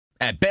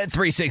At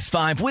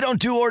Bet365, we don't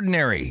do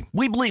ordinary.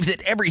 We believe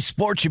that every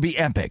sport should be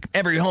epic.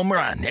 Every home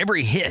run,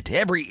 every hit,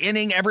 every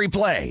inning, every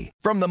play.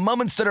 From the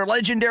moments that are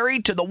legendary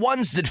to the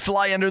ones that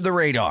fly under the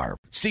radar.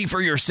 See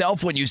for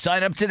yourself when you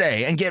sign up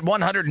today and get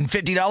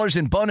 $150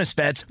 in bonus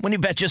bets when you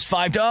bet just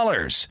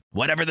 $5.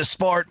 Whatever the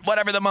sport,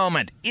 whatever the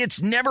moment,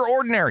 it's never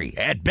ordinary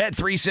at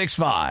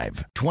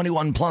Bet365.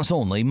 21 plus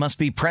only. Must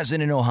be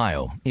present in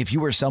Ohio. If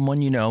you or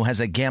someone you know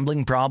has a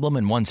gambling problem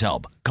and wants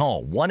help,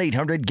 call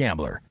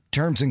 1-800-GAMBLER.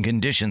 Terms and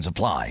conditions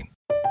apply.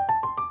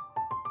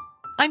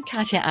 I'm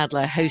Katya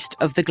Adler, host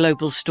of The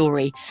Global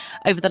Story.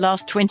 Over the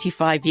last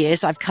 25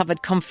 years, I've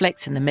covered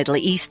conflicts in the Middle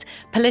East,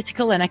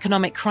 political and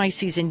economic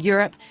crises in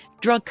Europe,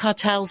 drug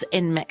cartels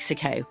in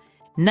Mexico.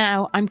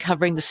 Now I'm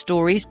covering the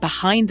stories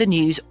behind the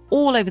news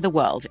all over the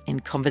world in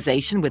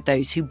conversation with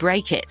those who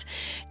break it.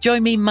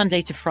 Join me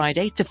Monday to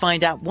Friday to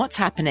find out what's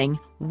happening,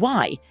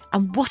 why,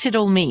 and what it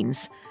all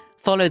means.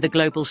 Follow The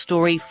Global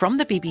Story from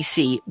the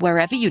BBC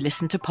wherever you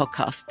listen to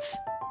podcasts.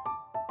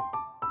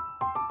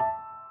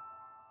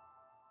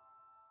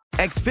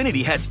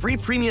 Xfinity has free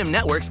premium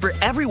networks for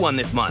everyone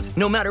this month,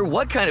 no matter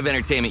what kind of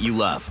entertainment you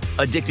love.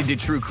 Addicted to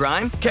true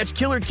crime? Catch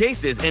killer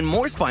cases and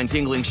more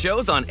spine-tingling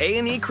shows on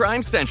A&E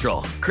Crime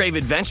Central. Crave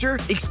adventure?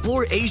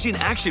 Explore Asian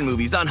action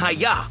movies on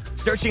Hi-YAH.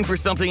 Searching for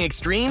something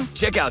extreme?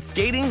 Check out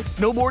skating,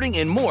 snowboarding,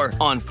 and more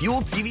on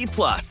Fuel TV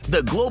Plus,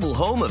 the global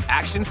home of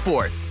action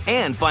sports.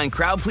 And find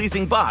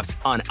crowd-pleasing bops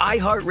on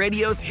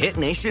iHeartRadio's Hit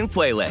Nation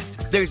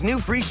playlist. There's new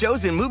free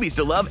shows and movies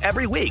to love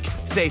every week.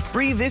 Say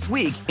free this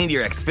week in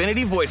your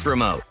Xfinity voice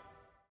remote.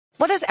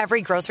 What does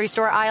every grocery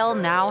store aisle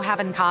now have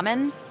in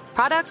common?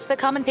 Products that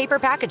come in paper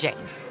packaging.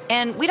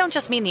 And we don't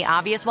just mean the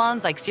obvious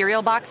ones like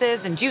cereal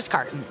boxes and juice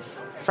cartons.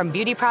 From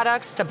beauty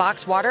products to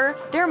boxed water,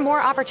 there are more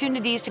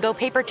opportunities to go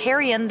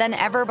papertarian than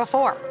ever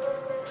before.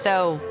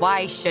 So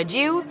why should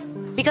you?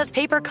 Because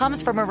paper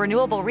comes from a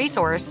renewable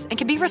resource and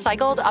can be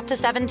recycled up to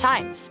 7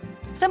 times.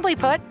 Simply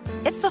put,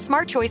 it's the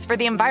smart choice for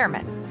the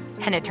environment.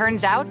 And it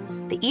turns out,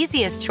 the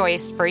easiest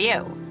choice for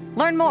you.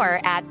 Learn more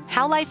at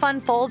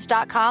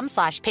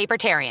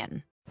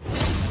howlifeunfolds.com/papertarian.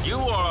 You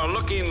are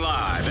looking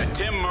live at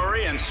Tim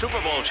Murray and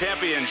Super Bowl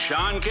champion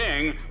Sean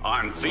King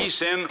on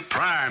VSiN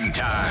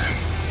Primetime.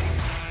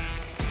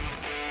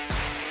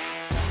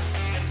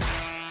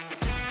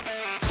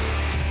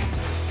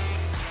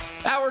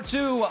 Hour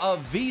 2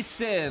 of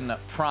VSiN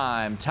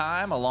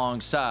Primetime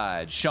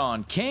alongside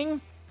Sean King.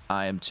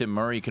 I am Tim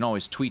Murray. You can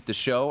always tweet the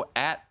show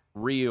at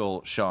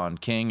Real Sean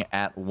King,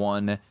 at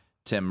 1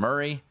 Tim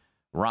Murray.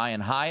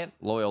 Ryan Hyatt,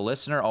 loyal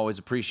listener, always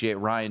appreciate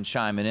Ryan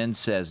chiming in,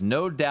 says,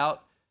 no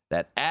doubt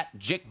that at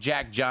Jick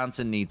Jack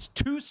Johnson needs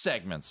 2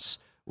 segments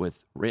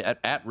with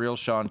at Real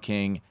Sean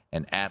King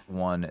and at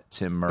 1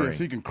 Tim Murray. Yes,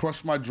 he can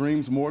crush my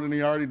dreams more than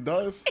he already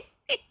does.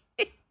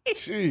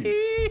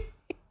 Jeez.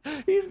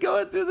 He's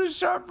going through the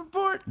Sharp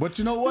Report. But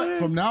you know what?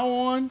 From now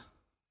on,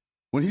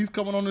 when he's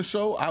coming on the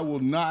show, I will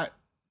not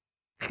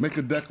make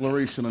a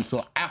declaration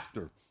until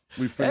after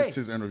we finish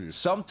his interview.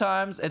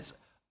 Sometimes it's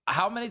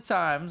how many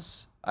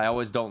times... I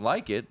always don't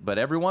like it, but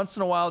every once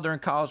in a while during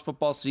college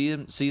football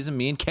season,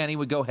 me and Kenny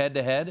would go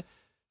head-to-head.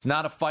 It's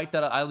not a fight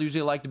that I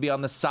usually like to be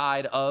on the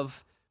side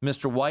of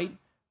Mr. White.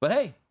 But,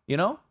 hey, you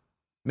know,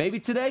 maybe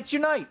today it's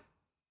your night.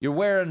 You're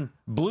wearing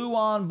blue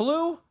on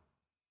blue.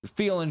 You're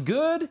feeling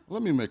good.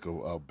 Let me make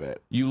a bet.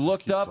 You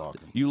looked up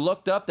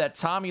that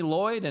Tommy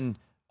Lloyd in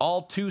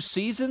all 2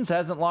 seasons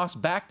hasn't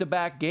lost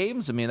back-to-back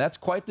games. I mean, that's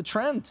quite the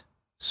trend.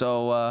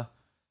 So,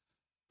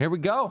 here we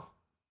go.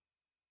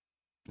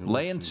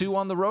 Laying 2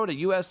 on the road at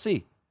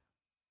USC.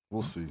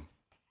 We'll see.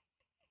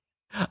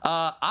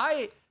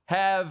 I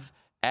have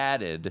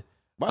added...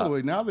 By the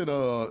way, now that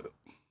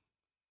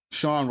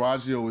Sean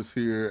Raggio is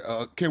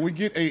here, can we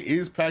get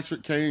is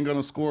Patrick Kane going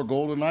to score a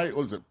goal tonight?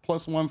 What is it,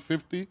 plus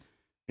 150?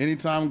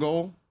 Anytime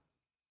goal?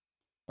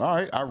 All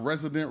right, our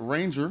resident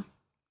Ranger.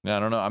 I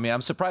don't know. I mean,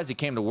 I'm surprised he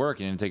came to work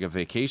and didn't take a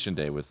vacation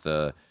day with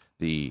the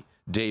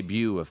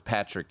debut of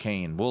Patrick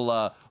Kane.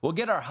 We'll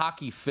get our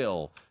hockey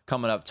fill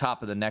coming up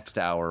top of the next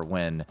hour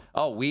when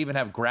we even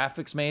have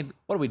graphics made.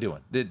 What are we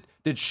doing? Did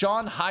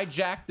Sean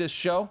hijack this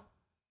show?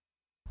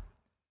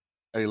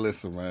 Hey,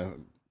 listen,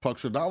 man.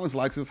 Puckstradamus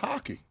likes his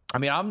hockey. I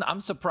mean,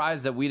 I'm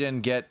surprised that we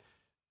didn't get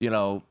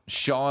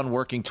Sean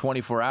working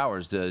 24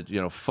 hours to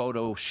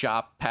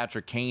Photoshop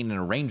Patrick Kane in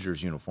a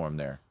Rangers uniform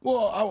there.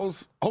 Well, I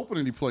was hoping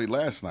that he played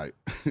last night.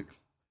 They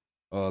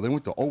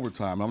went to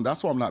overtime.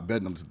 That's why I'm not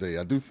betting them today.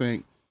 I do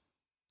think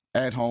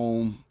at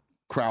home,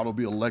 crowd will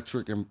be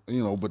electric, and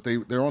but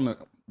they're on the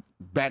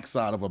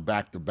backside of a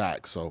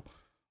back-to-back, so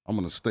I'm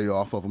going to stay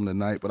off of them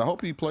tonight. But I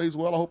hope he plays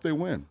well. I hope they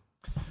win.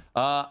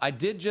 I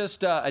did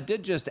just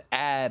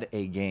add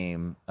a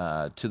game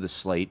to the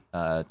slate.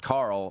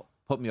 Carl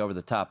put me over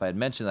the top. I had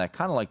mentioned that I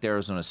kind of like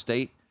Arizona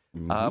State.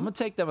 Mm-hmm. I'm going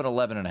to take them at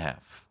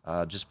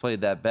 11.5. Just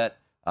played that bet.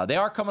 They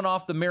are coming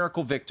off the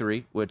miracle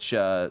victory, which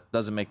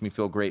doesn't make me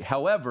feel great.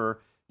 However,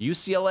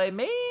 UCLA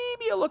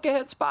maybe a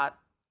look-ahead spot.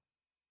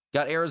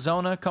 Got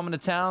Arizona coming to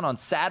town on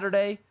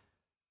Saturday.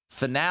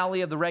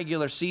 finale of the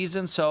regular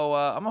season. So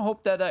I'm going to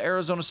hope that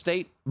Arizona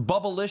State,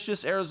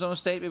 bubblicious Arizona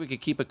State, maybe we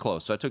could keep it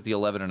close. So I took the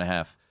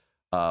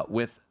 11.5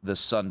 with the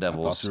Sun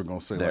Devils. I thought you were going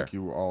to say like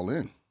you were all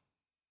in.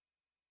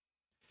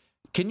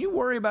 Can you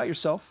worry about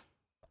yourself?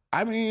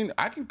 I mean,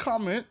 I can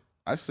comment.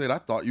 I said I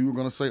thought you were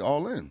going to say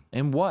all in.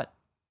 In what?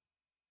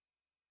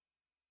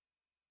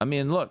 I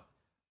mean, look,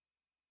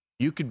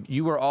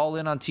 you were all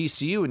in on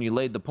TCU and you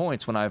laid the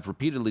points when I've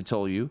repeatedly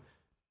told you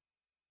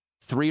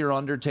 3 or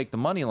under, take the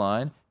money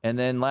line. And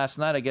then last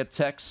night I get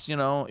texts,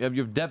 of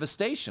your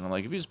devastation. I'm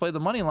like, if you just played the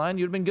money line,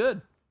 you'd have been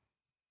good.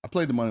 I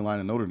played the money line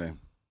in Notre Dame.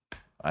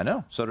 I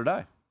know. So did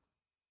I.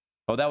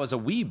 Oh, that was a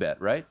wee bet,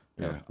 right?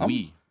 Yeah.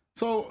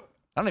 So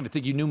I don't even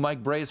think you knew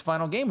Mike Bray's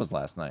final game was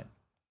last night.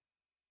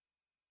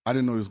 I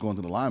didn't know he was going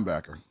to the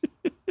linebacker.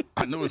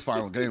 I knew his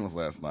final game was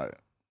last night.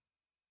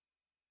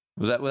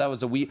 That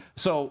was a wee.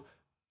 So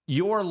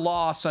your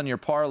loss on your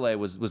parlay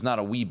was not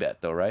a wee bet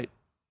though, right?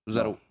 Was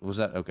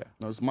that okay?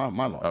 No, it's my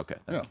loss. Okay,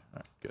 thank you. All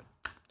right, good.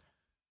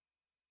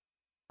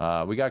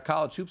 We got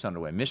college hoops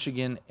underway.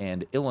 Michigan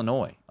and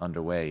Illinois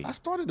underway. I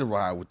started to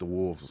ride with the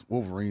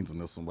Wolverines in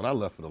this one, but I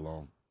left it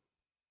alone.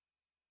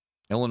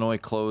 Illinois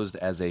closed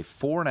as a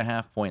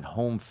 4.5-point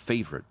home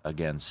favorite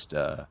against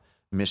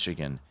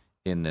Michigan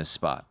in this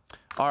spot.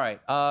 All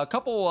right, a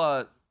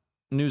couple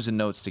news and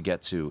notes to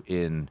get to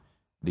in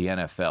the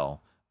NFL.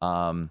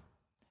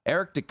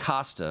 Eric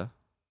DeCosta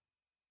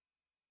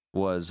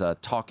was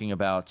talking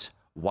about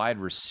wide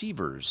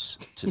receivers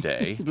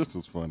today. This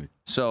was funny.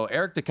 So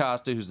Eric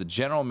DeCosta, who's the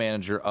general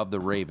manager of the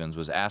Ravens,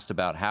 was asked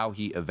about how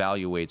he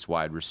evaluates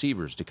wide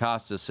receivers.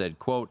 DeCosta said,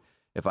 quote,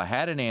 "If I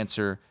had an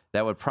answer,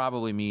 that would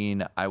probably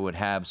mean I would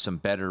have some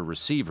better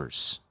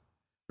receivers."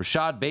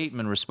 Rashad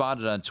Bateman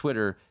responded on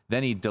Twitter,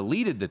 then he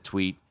deleted the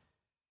tweet.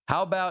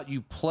 "How about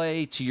you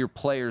play to your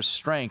players'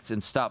 strengths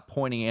and stop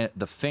pointing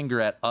the finger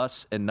at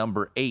us and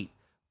number 8?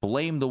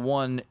 Blame the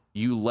one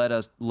you let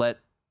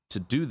to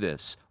do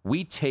this.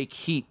 We take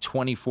heat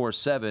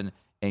 24/7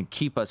 and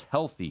keep us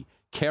healthy.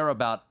 Care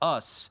about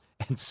us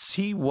and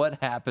see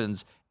what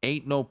happens.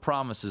 Ain't no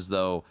promises,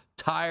 though.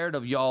 Tired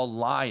of y'all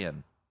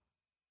lying."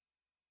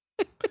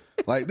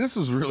 Like, this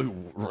was really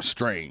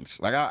strange.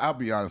 Like, I'll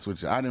be honest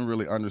with you. I didn't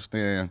really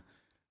understand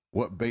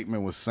what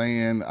Bateman was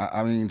saying.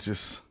 I mean,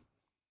 just,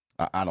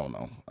 I don't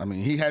know. I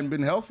mean, he hadn't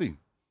been healthy.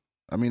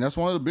 I mean, that's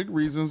one of the big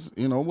reasons,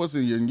 was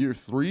he in year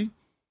 3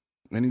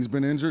 and he's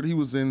been injured? He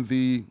was in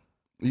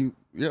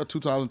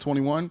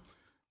 2021.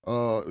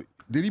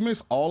 Did he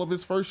miss all of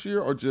his first year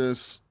or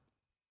just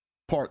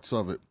parts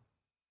of it?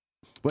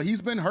 But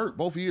he's been hurt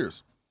both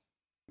years.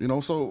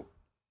 So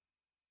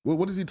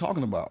what is he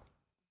talking about?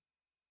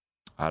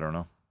 I don't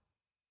know.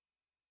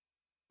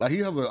 Like, he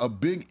has a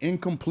big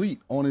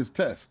incomplete on his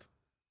test.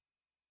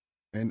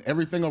 And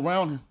everything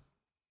around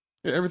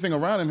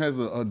him has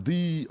a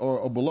D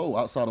or a below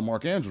outside of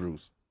Mark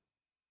Andrews.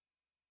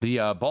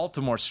 The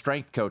Baltimore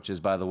strength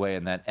coaches, by the way,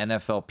 in that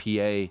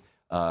NFLPA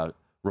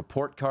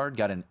report card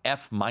got an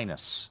F-.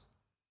 The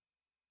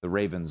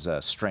Ravens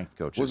strength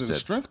coaches. Was it a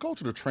strength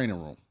coach or the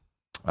training room?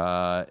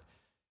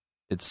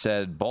 It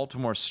said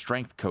Baltimore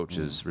strength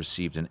coaches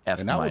received an F-.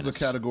 And that was a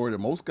category that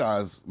most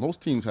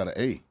teams had an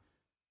A.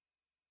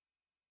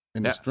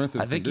 In the strength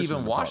and I think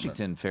even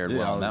Washington fared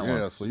well on that one.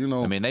 Yeah, so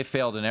I mean, they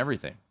failed in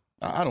everything.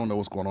 I don't know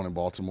what's going on in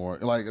Baltimore.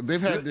 Like,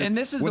 they've had and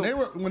this is when they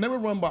were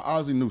run by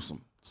Ozzie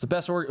Newsome. It's the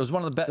best. It was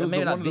one of the best.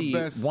 Maybe not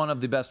one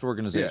of the best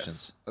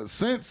organizations. Yes.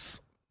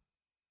 Since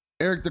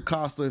Eric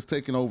DeCosta has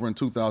taken over in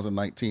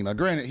 2019. Now,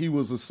 granted, he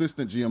was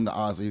assistant GM to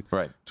Ozzie,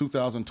 right,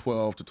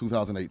 2012 to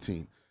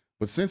 2018.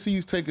 But since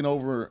he's taken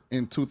over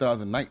in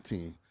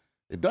 2019,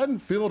 it doesn't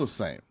feel the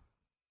same.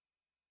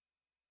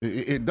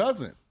 It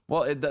doesn't.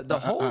 Well, it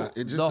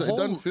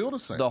doesn't feel the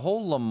same. The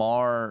whole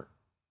Lamar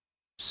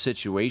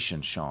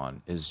situation,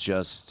 Sean, is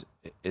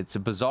it's a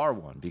bizarre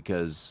one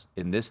because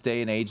in this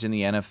day and age in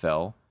the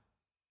NFL,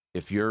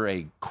 if you're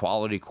a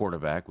quality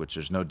quarterback, which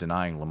there's no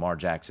denying Lamar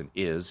Jackson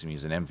is, and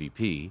he's an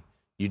MVP,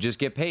 you just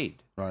get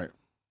paid. Right.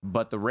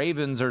 But the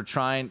Ravens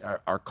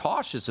are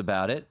cautious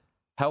about it.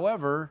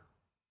 However,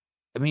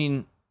 I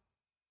mean,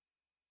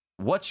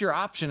 what's your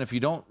option if you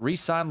don't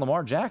re-sign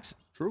Lamar Jackson?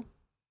 True.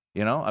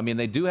 I mean,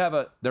 they do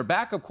have their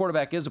backup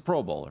quarterback is a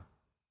Pro Bowler.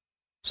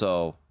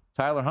 So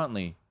Tyler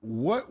Huntley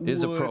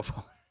is a Pro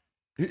Bowler.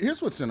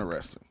 Here's what's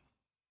interesting.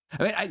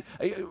 I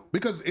mean,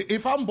 because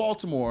if I'm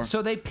Baltimore,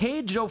 so they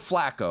paid Joe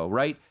Flacco,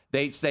 right?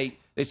 They said,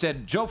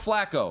 Joe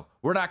Flacco,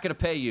 we're not going to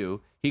pay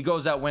you. He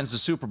goes out, wins the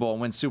Super Bowl,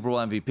 and wins Super Bowl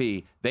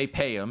MVP. They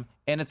pay him,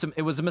 and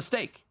it was a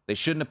mistake. They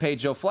shouldn't have paid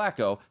Joe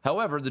Flacco.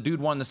 However, the dude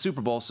won the Super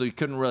Bowl, so you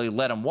couldn't really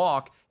let him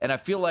walk. And I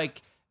feel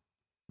like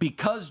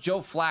because Joe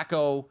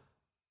Flacco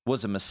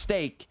was a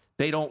mistake,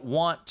 they don't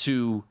want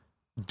to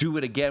do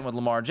it again with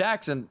Lamar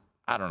Jackson.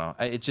 I don't know.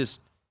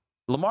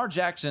 Lamar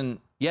Jackson,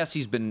 yes,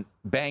 he's been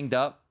banged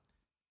up.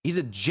 He's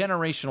a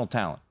generational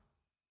talent.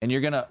 And are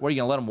you going to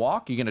let him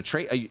walk? You're not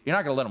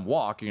going to let him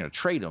walk. You're going to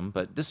trade him.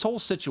 But this whole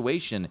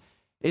situation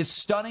is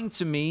stunning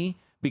to me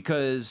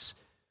because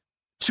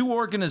two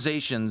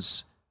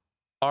organizations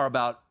are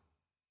about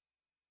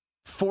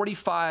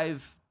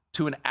 45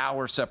 to an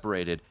hour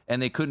separated,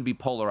 and they couldn't be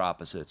polar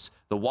opposites.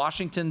 The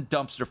Washington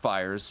dumpster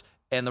fires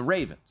and the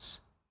Ravens.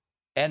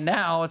 And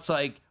now it's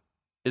like,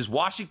 is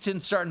Washington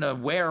starting to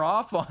wear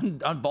off on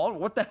Baltimore?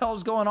 What the hell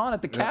is going on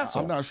at the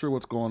Castle? I'm not sure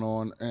what's going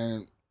on.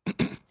 And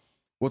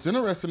what's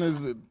interesting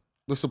is that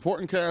the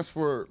supporting cast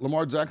for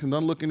Lamar Jackson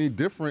doesn't look any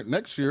different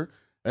next year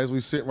as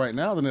we sit right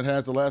now than it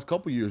has the last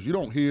couple of years. You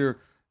don't hear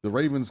the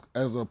Ravens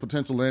as a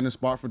potential landing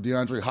spot for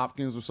DeAndre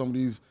Hopkins or some of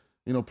these,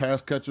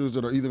 pass catchers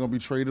that are either going to be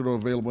traded or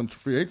available in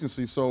free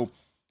agency. So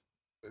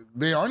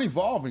they aren't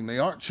evolving. They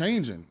aren't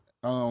changing.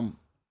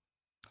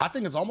 I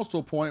think it's almost to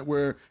a point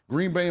where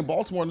Green Bay and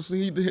Baltimore just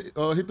need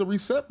to hit the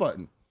reset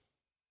button.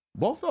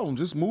 Both of them,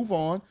 just move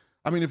on.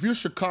 I mean, if you're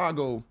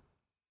Chicago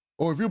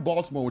or if you're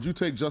Baltimore, would you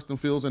take Justin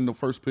Fields in the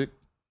first pick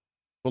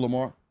for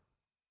Lamar?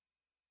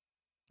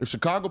 If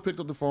Chicago picked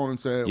up the phone and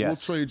said, yes,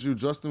 we'll trade you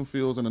Justin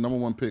Fields and the number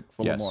 1 pick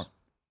for Lamar.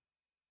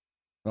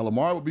 Now,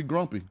 Lamar would be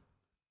grumpy.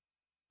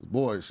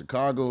 Boy,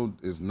 Chicago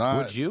is not.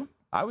 Would you?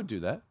 I would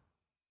do that.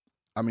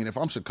 I mean, if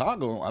I'm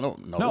Chicago, I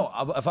don't know.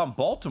 No, if I'm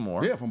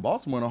Baltimore. Yeah, if I'm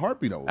Baltimore in a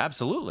heartbeat, though.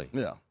 Absolutely.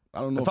 Yeah.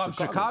 I don't know if I'm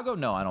Chicago,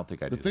 no, I don't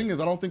think I do. The thing is,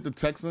 I don't think the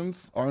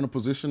Texans are in a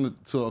position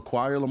to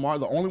acquire Lamar.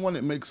 The only one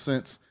that makes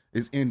sense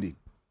is Indy.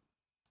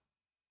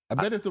 I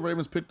bet if the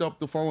Ravens picked up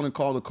the phone and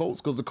called the Colts,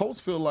 because the Colts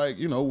feel like,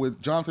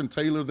 with Jonathan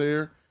Taylor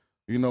there,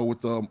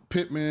 with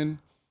Pittman,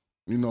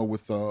 with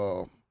what's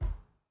the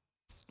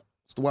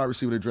wide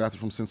receiver they drafted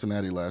from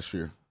Cincinnati last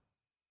year?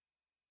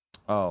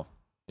 Oh,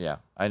 yeah.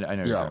 I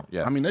know.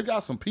 Yeah. I mean, they got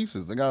some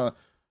pieces. They got,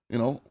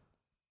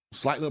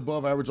 slightly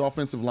above average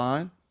offensive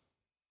line.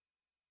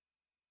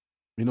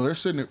 They're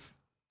sitting at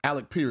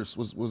Alec Pierce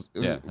was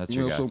that's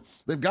your guy. So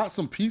they've got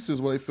some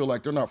pieces where they feel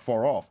like they're not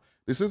far off.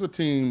 This is a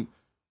team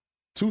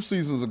 2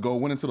 seasons ago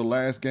went into the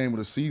last game of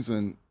the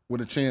season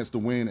with a chance to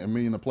win and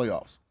be in the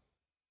playoffs.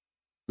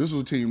 This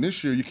was a team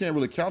this year. You can't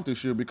really count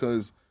this year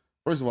because,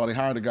 first of all, they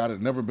hired a guy that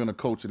had never been a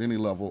coach at any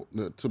level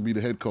to be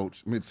the head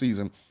coach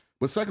mid-season.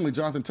 But secondly,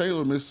 Jonathan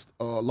Taylor missed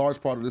a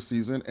large part of the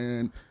season,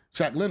 and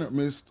Shaq Leonard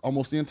missed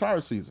almost the entire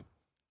season.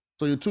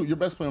 So your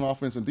best player on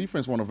offense and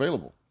defense weren't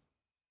available.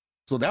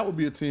 So that would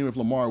be a team if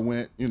Lamar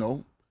went,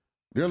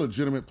 they're a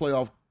legitimate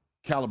playoff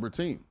caliber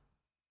team.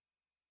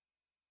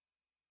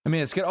 I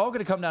mean, it's all going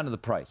to come down to the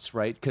price,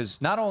 right?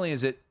 Because not only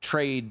is it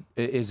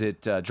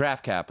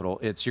draft capital,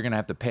 it's you're going to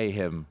have to pay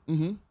him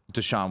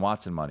Deshaun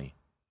Watson money.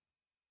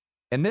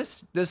 And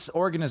this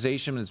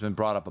organization has been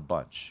brought up a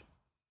bunch.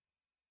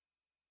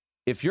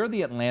 If you're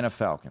the Atlanta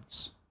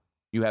Falcons,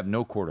 you have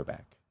no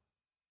quarterback.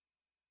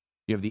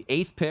 You have the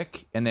 8th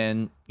pick and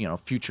then,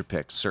 future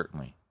picks,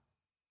 certainly.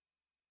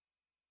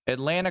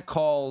 Atlanta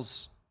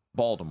calls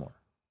Baltimore,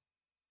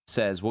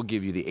 says, we'll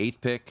give you the 8th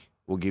pick,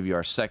 we'll give you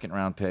our 2nd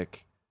round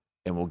pick,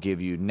 and we'll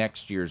give you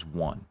next year's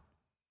 1.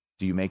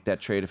 Do you make that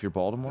trade if you're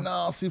Baltimore?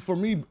 No, see, for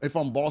me, if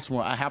I'm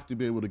Baltimore, I have to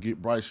be able to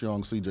get Bryce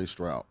Young, C.J.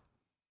 Stroud.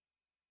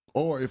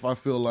 Or if I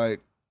feel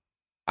like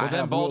I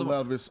have Will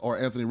Levis or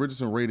Anthony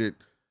Richardson rated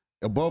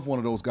above one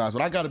of those guys,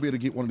 but I got to be able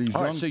to get one of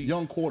these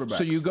young quarterbacks.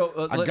 So you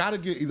go. I got to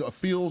get either a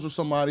Fields or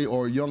somebody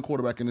or a young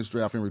quarterback in this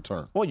draft in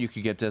return. Well, you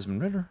could get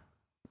Desmond Ridder.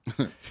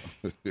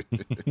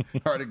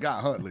 Already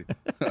got Huntley.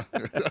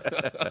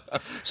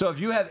 So if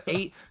you have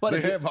 8, but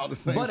if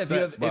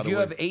you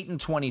have 8 and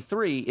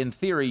 23, in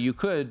theory,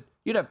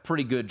 you'd have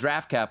pretty good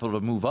draft capital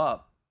to move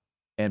up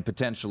and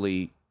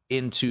potentially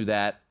into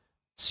that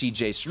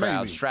C.J.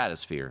 Stroud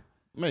stratosphere.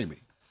 Maybe.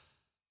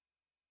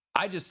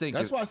 I just think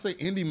that's why I say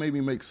Indy maybe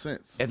makes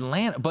sense.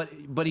 Atlanta, but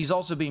he's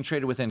also being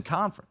traded within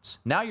conference.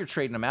 Now you're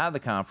trading him out of the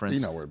conference.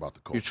 You're not worried about the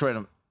Colts. You're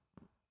trading him.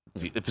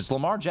 If it's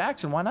Lamar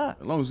Jackson, why not?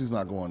 As long as he's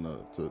not going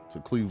to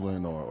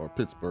Cleveland or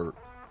Pittsburgh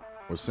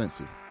or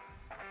Cincy.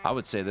 I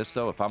would say this,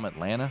 though. If I'm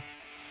Atlanta,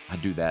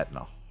 I'd do that in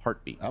a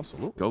heartbeat.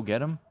 Absolutely. Go get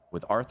him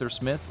with Arthur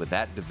Smith, with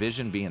that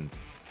division being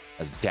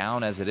as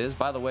down as it is.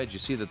 By the way, did you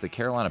see that the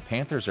Carolina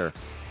Panthers are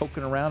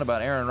poking around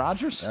about Aaron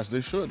Rodgers? As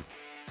they should.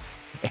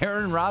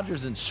 Aaron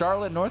Rodgers in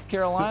Charlotte, North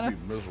Carolina?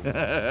 Miserable.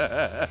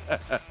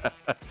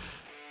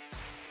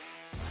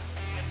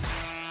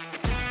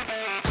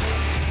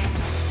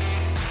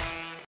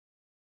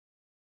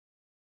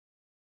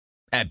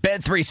 At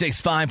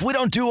Bet365, we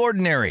don't do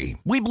ordinary.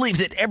 We believe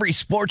that every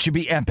sport should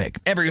be epic.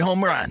 Every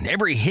home run,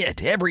 every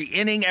hit, every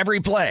inning, every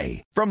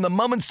play. From the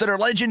moments that are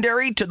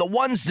legendary to the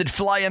ones that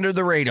fly under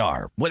the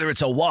radar. Whether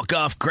it's a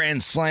walk-off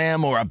grand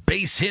slam or a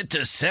base hit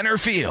to center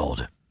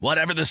field.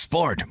 Whatever the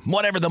sport,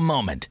 whatever the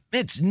moment.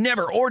 It's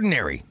never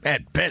ordinary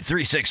at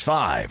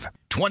Bet365.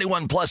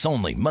 21 plus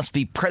only. Must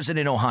be present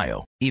in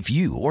Ohio. If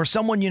you or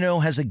someone you know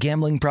has a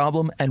gambling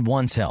problem and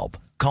wants help,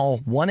 call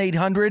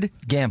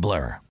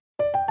 1-800-GAMBLER.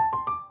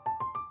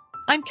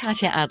 I'm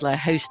Katya Adler,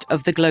 host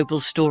of The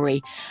Global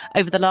Story.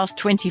 Over the last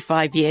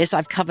 25 years,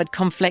 I've covered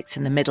conflicts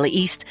in the Middle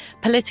East,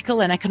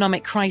 political and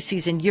economic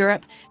crises in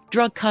Europe,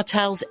 drug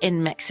cartels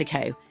in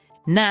Mexico.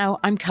 Now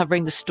I'm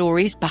covering the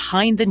stories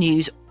behind the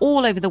news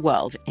all over the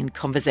world in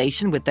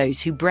conversation with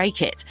those who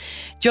break it.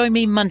 Join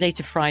me Monday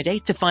to Friday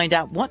to find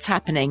out what's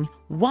happening,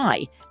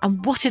 why,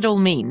 and what it all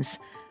means.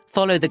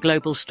 Follow The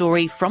Global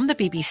Story from the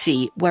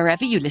BBC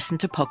wherever you listen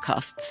to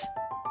podcasts.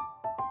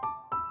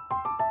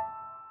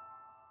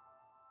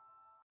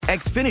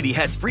 Xfinity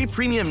has free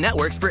premium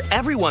networks for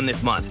everyone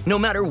this month, no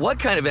matter what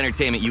kind of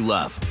entertainment you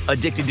love.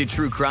 Addicted to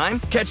true crime?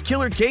 Catch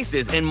killer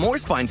cases and more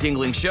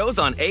spine-tingling shows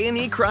on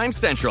A&E Crime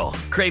Central.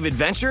 Crave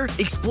adventure?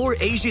 Explore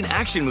Asian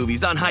action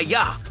movies on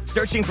Hi-YAH.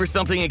 Searching for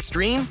something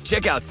extreme?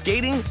 Check out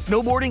skating,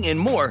 snowboarding, and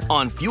more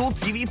on Fuel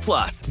TV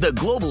Plus, the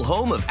global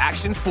home of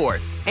action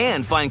sports.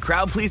 And find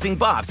crowd-pleasing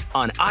bops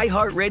on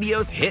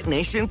iHeartRadio's Hit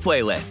Nation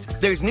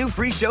playlist. There's new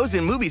free shows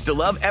and movies to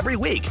love every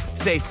week.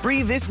 Say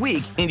free this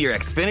week in your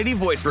Xfinity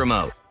voice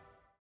remote.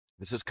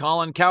 This is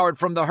Colin Cowherd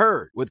from The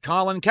Herd with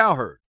Colin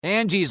Cowherd.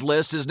 Angie's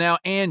List is now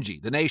Angie,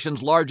 the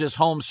nation's largest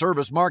home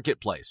service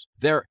marketplace.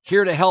 They're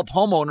here to help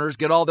homeowners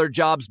get all their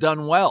jobs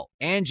done well.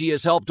 Angie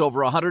has helped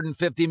over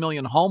 150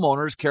 million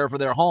homeowners care for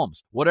their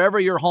homes. Whatever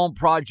your home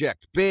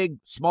project, big,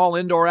 small,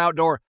 indoor,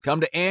 outdoor, come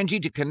to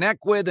Angie to connect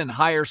with and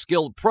hire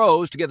skilled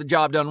pros to get the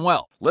job done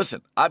well.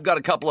 Listen, I've got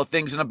a couple of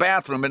things in a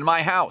bathroom in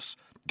my house.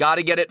 Got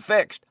to get it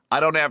fixed. I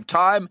don't have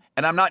time,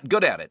 and I'm not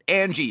good at it.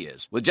 Angie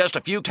is. With just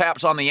a few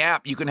taps on the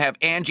app, you can have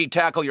Angie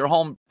tackle your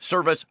home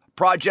service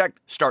project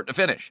start to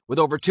finish. With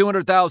over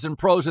 200,000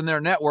 pros in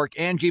their network,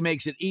 Angie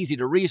makes it easy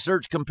to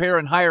research, compare,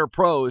 and hire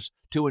pros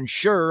to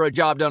ensure a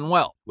job done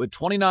well. With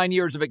 29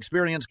 years of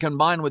experience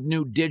combined with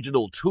new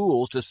digital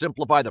tools to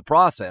simplify the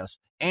process,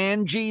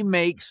 Angie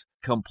makes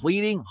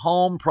completing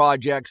home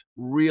projects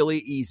really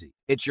easy.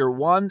 It's your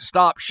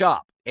one-stop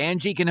shop.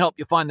 Angie can help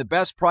you find the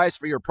best price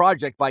for your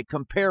project by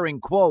comparing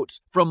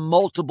quotes from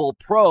multiple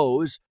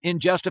pros in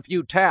just a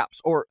few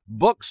taps, or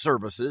book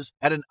services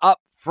at an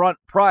upfront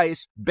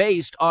price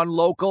based on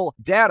local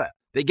data.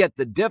 They get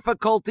the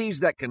difficulties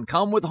that can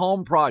come with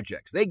home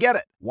projects. They get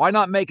it. Why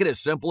not make it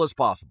as simple as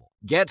possible?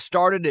 Get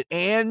started at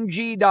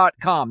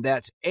Angie.com.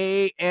 That's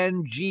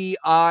ANGI.com,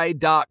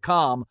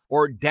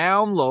 or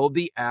download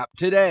the app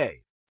today.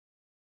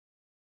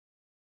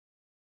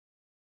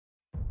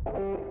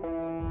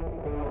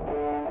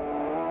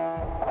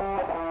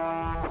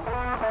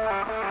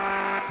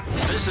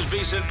 This is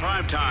VSiN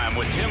Primetime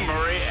with Tim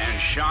Murray and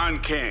Sean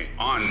King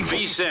on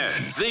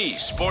VSiN, the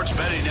sports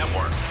betting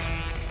network.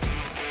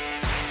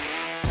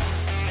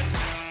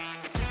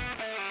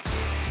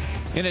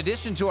 In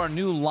addition to our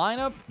new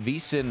lineup,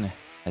 VSiN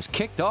has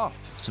kicked off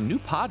some new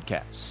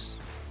podcasts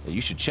that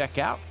you should check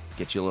out.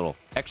 Get you a little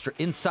extra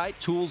insight,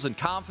 tools, and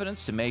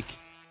confidence to make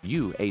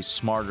you a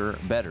smarter,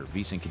 better.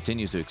 VSiN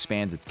continues to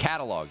expand its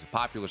catalogs of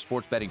popular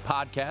sports betting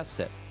podcasts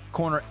to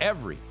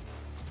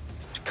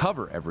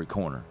cover every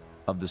corner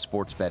of the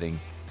sports betting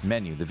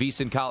menu. The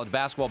VSiN College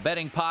Basketball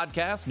Betting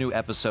Podcast, new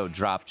episode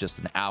dropped just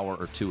an hour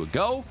or two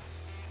ago.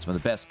 Some of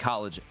the best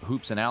college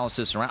hoops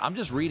analysis around. I'm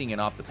just reading it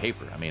off the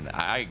paper. I mean,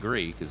 I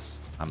agree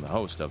because I'm the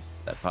host of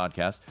that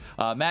podcast.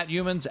 Matt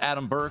Humans,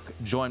 Adam Burke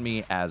join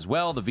me as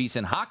well. The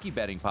VSiN Hockey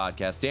Betting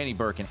Podcast, Danny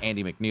Burke and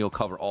Andy McNeil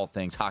cover all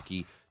things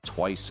hockey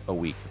twice a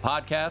week. The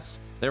podcasts,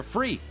 they're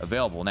free,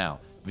 available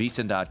now.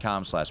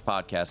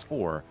 VSiN.com/podcasts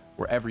or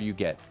wherever you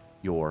get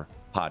your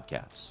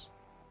podcasts.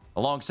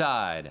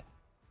 Alongside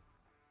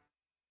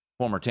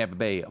former Tampa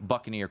Bay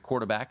Buccaneer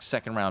quarterback,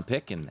 second-round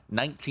pick in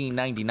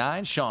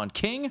 1999, Sean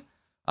King.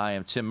 I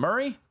am Tim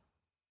Murray.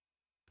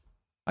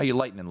 How you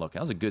lightning looking?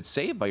 That was a good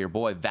save by your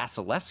boy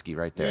Vasilevsky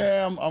right there.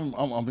 Yeah,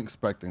 I'm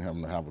expecting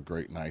him to have a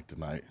great night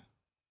tonight.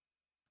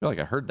 I feel like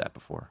I heard that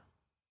before.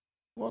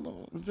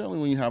 Well, generally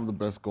when you have the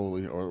best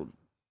goalie, or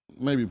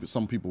maybe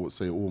some people would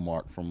say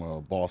Ullmark from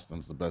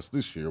Boston's the best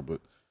this year,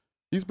 but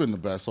he's been the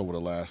best over the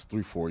last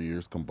 3-4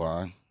 years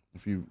combined,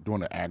 if you're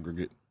doing the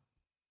aggregate.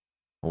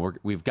 Well,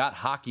 we've got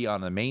hockey on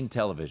the main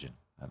television.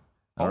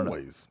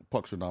 Always.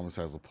 Puckstradamus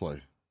has a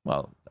play.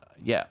 Well,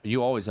 yeah,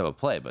 you always have a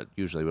play, but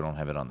usually we don't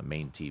have it on the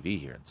main TV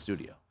here in the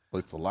studio. But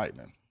it's the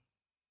Lightning.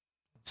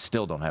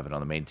 Still don't have it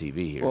on the main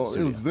TV here. Well,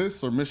 it was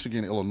this or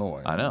Michigan,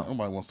 Illinois. I know.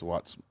 Nobody wants to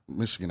watch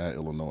Michigan at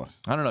Illinois.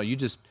 I don't know. You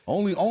just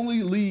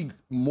only league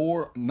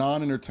more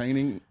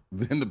non-entertaining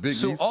than the Big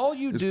East. So all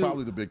you do,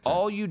 probably the Big Ten.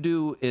 All you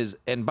do is,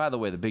 and by the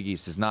way, the Big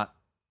East is not.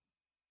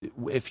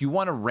 If you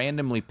want to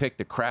randomly pick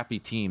the crappy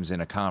teams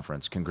in a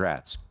conference,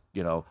 congrats.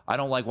 You know, I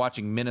don't like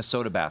watching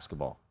Minnesota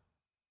basketball.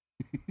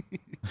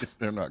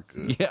 They're not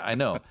good. Yeah, I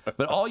know.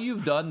 But all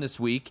you've done this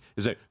week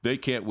is say, they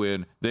can't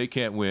win. They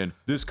can't win.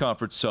 This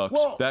conference sucks.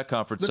 Well, that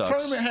conference sucks. The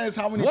tournament has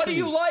how many What teams?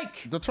 do you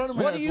like? The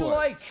tournament what has do you what?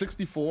 like?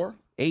 64?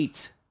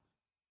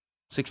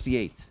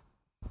 68.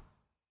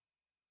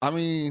 I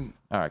mean,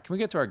 all right, can we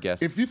get to our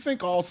guest? If you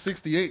think all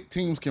 68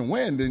 teams can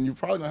win, then you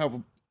probably don't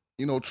have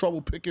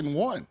trouble picking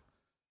one.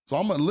 So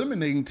I'm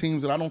eliminating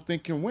teams that I don't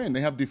think can win.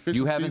 They have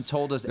deficiencies. You haven't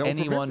told us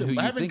anyone who you think.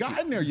 I haven't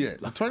gotten there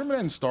yet. The tournament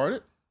hasn't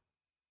started.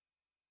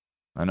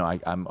 I know.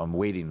 I'm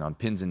waiting on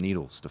pins and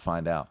needles to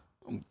find out.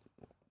 I don't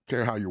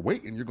care how you're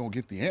waiting. You're going to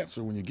get the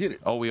answer when you get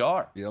it. Oh, we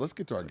are? Yeah, let's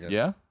get to our guest.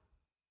 Yeah?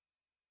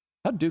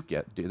 How'd Duke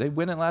get? Did they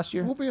win it last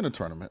year? We'll be in a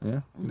tournament.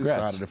 Yeah. I'm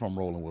decided if I'm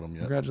rolling with them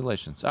yet.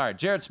 Congratulations. All right,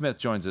 Jared Smith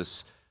joins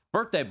us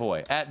birthday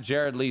boy at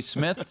Jared Lee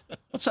Smith.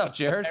 What's up,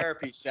 Jared?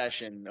 Therapy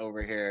session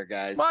over here,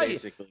 guys. Why?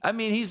 Basically, I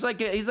mean, he's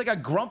like a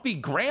grumpy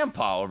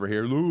grandpa over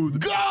here.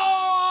 Go!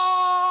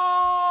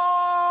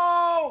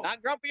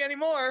 not grumpy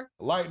anymore.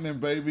 Lightning,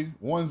 baby.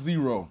 1-0.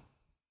 I'm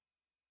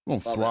going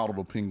to Love throttle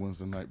the Penguins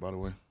tonight, by the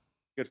way.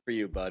 Good for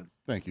you, bud.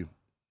 Thank you.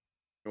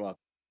 You're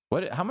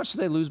welcome. How much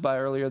did they lose by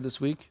earlier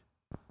this week?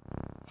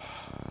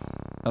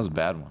 That was a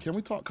bad one. Can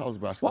we talk college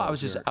basketball? Well,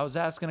 I was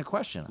asking a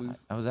question.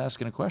 Please. I was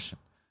asking a question.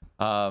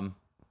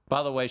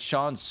 By the way,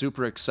 Sean's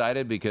super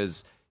excited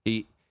because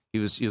he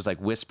was like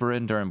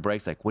whispering during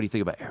breaks, like, "What do you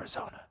think about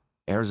Arizona?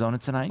 Arizona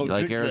tonight? You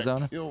like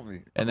Arizona?" Kill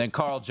me. And then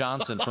Carl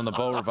Johnson from the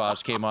Beau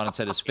Rivage came on and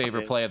said his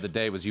favorite play of the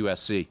day was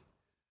USC.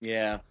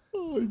 Yeah.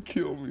 Oh,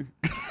 kill me.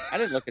 I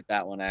didn't look at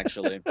that one,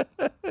 actually.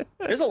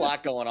 There's a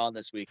lot going on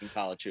this week in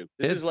college hoop.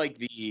 This is like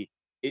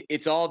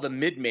it's all the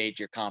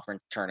mid-major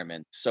conference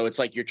tournament. So it's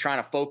like you're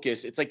trying to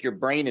focus. It's like your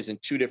brain is in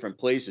two different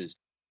places.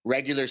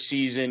 Regular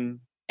season,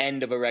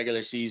 end of a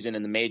regular season,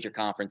 and the major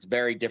conference,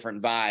 very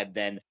different vibe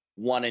than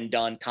one and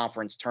done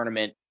conference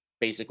tournament,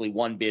 basically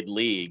one bid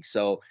league.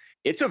 So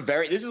this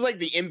is like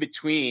the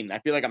in-between. I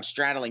feel like I'm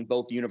straddling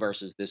both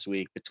universes this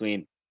week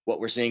between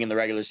what we're seeing in the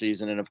regular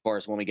season and, of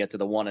course, when we get to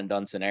the one and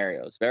done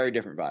scenarios. Very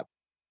different vibe.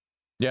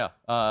 Yeah,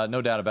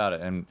 no doubt about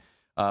it. And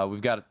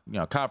we've got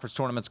conference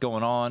tournaments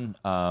going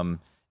on.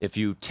 If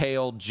you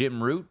tailed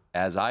Jim Root,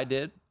 as I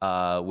did,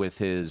 with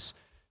his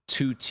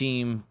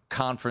 2-team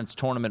conference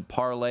tournament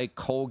parlay,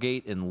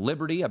 Colgate and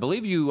Liberty, I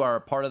believe you are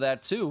a part of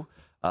that too.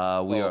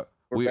 We're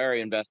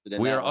very invested in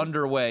that. We are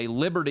underway.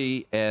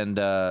 Liberty and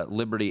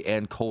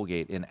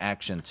Colgate in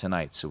action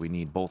tonight. So we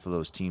need both of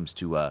those teams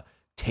to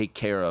take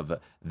care of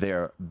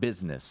their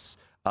business.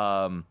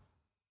 As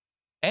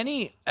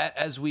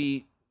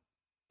we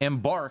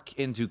embark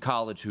into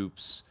college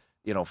hoops,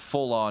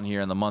 full on here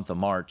in the month of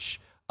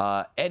March,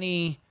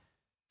 any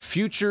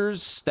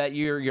futures that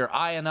you're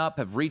eyeing up,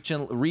 have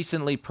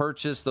recently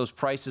purchased, those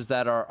prices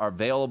that are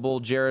available,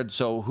 Jared?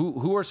 So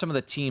who are some of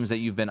the teams that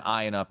you've been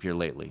eyeing up here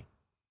lately?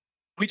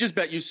 We just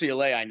bet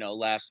UCLA, I know,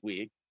 last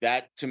week.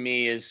 That, to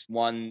me, is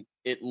one,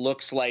 it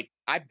looks like,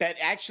 I bet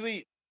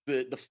actually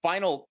the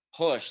final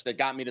push that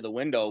got me to the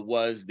window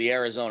was the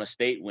Arizona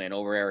State win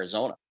over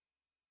Arizona.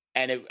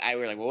 And I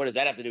were like, well, what does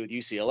that have to do with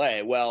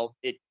UCLA? Well,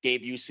 it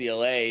gave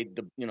UCLA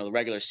the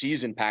regular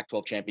season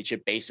Pac-12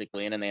 championship,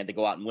 basically, and then they had to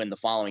go out and win the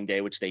following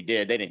day, which they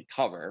did. They didn't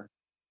cover,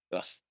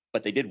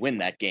 but they did win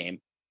that game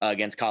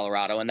against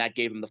Colorado, and that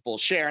gave them the full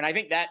share. And I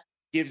think that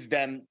gives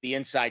them the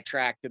inside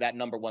track to that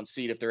number one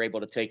seed if they're able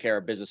to take care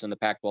of business in the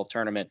Pac-12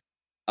 tournament.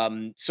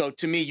 So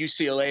to me,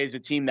 UCLA is a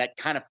team that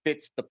kind of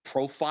fits the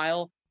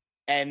profile.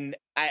 And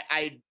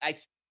I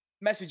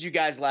messaged you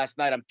guys last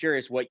night. I'm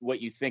curious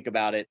what you think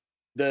about it.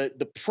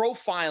 The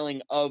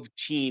profiling of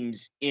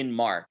teams in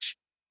March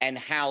and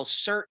how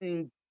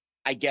certain,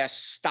 I guess,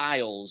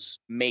 styles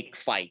make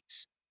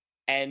fights.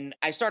 And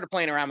I started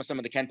playing around with some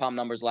of the KenPom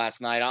numbers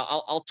last night.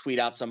 I'll tweet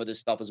out some of this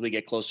stuff as we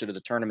get closer to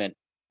the tournament.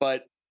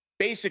 But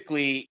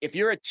basically, if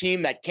you're a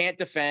team that can't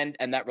defend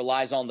and that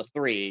relies on the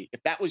three,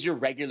 if that was your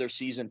regular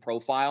season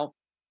profile,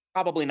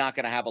 probably not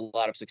going to have a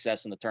lot of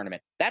success in the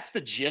tournament. That's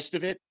the gist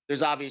of it.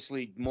 There's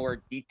obviously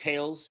more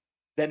details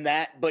than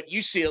that, but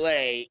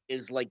UCLA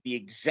is like the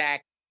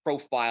exact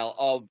profile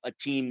of a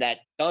team that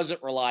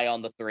doesn't rely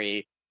on the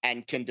three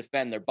and can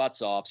defend their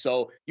butts off.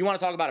 So you want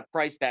to talk about a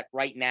price that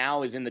right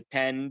now is in the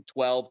 10,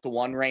 12 to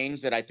 1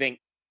 range that I think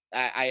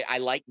I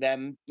like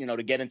them,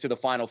 to get into the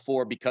Final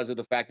Four because of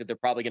the fact that they're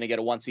probably going to get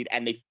a 1 seed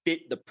and they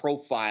fit the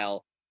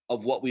profile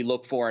of what we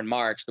look for in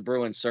March. The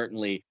Bruins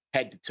certainly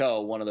head to toe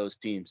one of those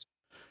teams.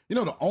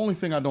 The only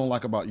thing I don't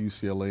like about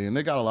UCLA, and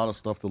they got a lot of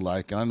stuff to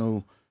like, and I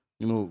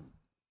know,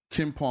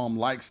 KenPom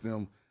likes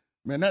them.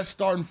 Man, that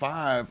starting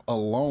five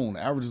alone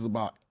averages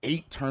about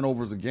 8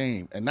 turnovers a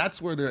game, and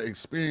that's where their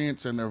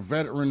experience and their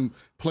veteran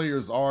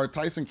players are.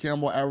 Tyson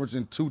Campbell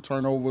averaging 2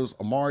 turnovers,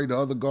 Amari, the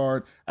other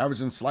guard,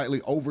 averaging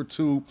slightly over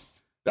 2.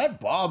 That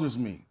bothers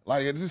me.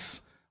 Like, it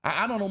just,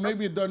 I don't know,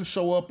 maybe it doesn't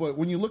show up, but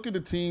when you look at the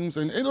teams,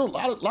 and a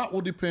lot will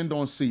depend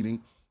on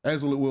seeding,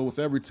 as it will with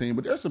every team,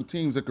 but there's some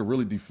teams that could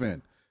really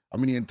defend. I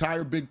mean, the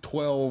entire Big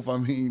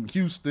 12,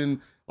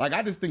 Houston,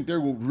 I just think they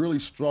will really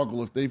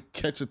struggle if they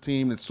catch a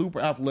team that's super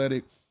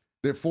athletic,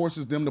 that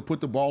forces them to put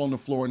the ball on the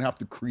floor and have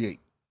to create.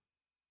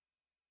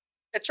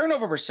 The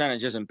turnover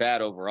percentage isn't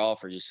bad overall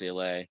for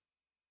UCLA.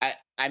 I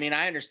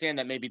understand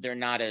that maybe they're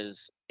not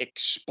as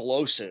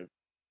explosive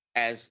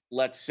as,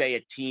 let's say, a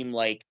team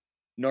like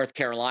North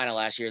Carolina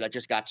last year that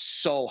just got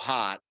so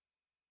hot,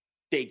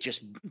 they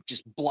just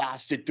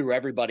blasted through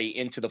everybody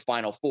into the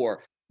Final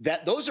Four.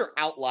 Those are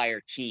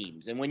outlier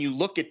teams. And when you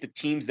look at the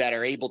teams that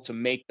are able to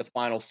make the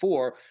Final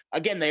Four,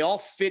 again, they all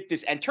fit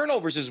this. And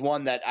turnovers is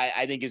one that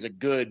I think is a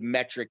good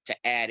metric to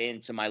add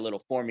into my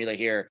little formula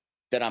here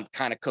that I'm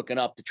kind of cooking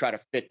up to try to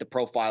fit the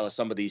profile of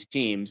some of these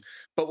teams.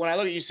 But when I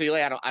look at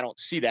UCLA, I don't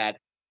see that.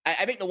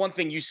 I think the one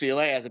thing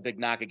UCLA has a big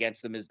knock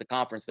against them is the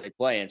conference they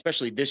play in,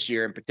 especially this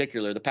year in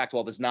particular. The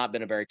Pac-12 has not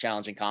been a very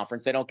challenging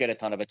conference. They don't get a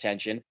ton of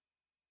attention.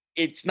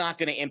 It's not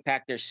going to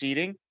impact their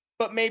seeding,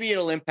 but maybe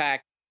it'll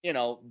impact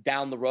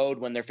down the road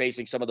when they're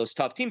facing some of those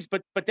tough teams,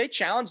 but they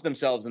challenge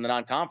themselves in the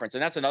non-conference.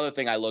 And that's another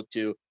thing I look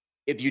to.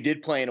 If you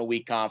did play in a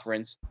weak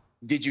conference,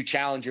 did you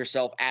challenge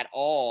yourself at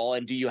all?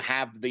 And do you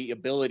have the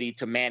ability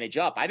to manage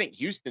up? I think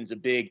Houston's a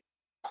big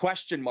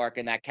question mark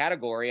in that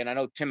category. And I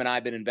know Tim and I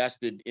have been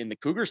invested in the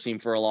Cougars team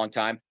for a long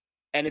time.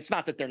 And it's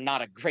not that they're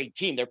not a great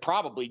team. They're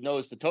probably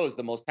nose to toes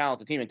the most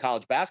talented team in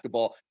college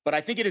basketball. But I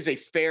think it is a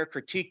fair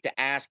critique to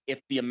ask if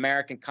the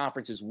American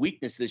Conference's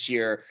weakness this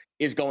year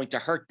is going to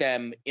hurt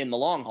them in the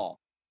long haul.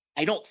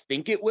 I don't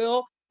think it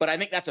will, but I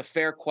think that's a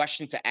fair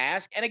question to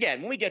ask. And again,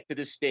 when we get to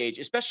this stage,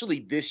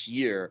 especially this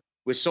year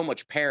with so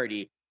much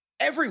parity,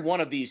 every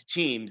one of these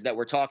teams that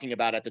we're talking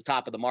about at the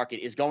top of the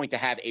market is going to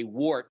have a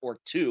wart or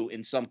two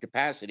in some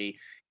capacity.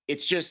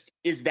 It's just,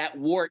 is that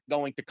wart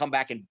going to come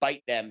back and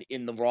bite them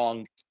in the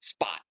wrong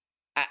spot?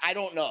 I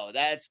don't know.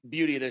 That's the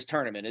beauty of this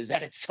tournament, is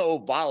that it's so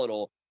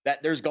volatile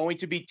that there's going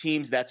to be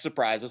teams that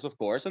surprise us, of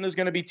course, and there's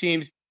going to be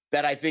teams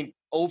that I think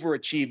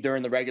overachieved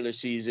during the regular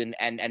season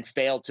and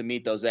failed to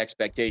meet those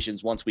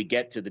expectations once we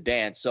get to the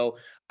dance. So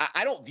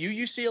I don't view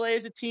UCLA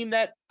as a team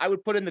that I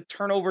would put in the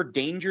turnover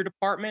danger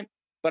department,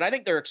 but I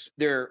think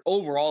their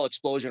overall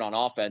explosion on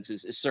offense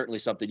is certainly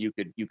something you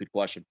could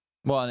question.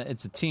 Well, and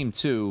it's a team,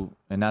 too,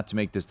 and not to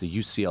make this the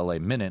UCLA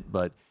minute,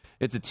 but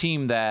it's a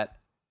team that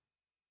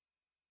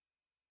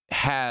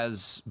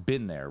has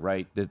been there,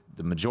 right? The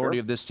majority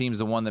of this team is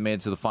the one that made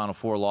it to the Final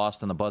Four,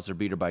 lost on the buzzer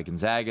beater by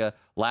Gonzaga.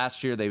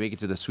 Last year, they make it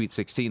to the Sweet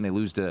 16. They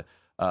lose to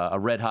a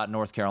red-hot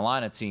North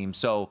Carolina team.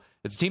 So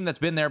it's a team that's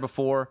been there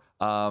before.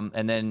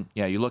 And then,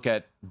 you look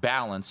at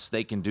balance,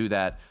 they can do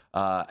that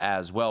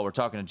as well. We're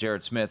talking to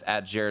Jared Smith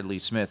at Jared Lee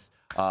Smith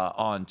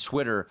on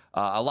Twitter.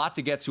 A lot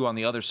to get to on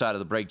the other side of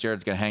the break.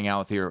 Jared's going to hang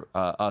out with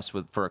us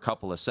for a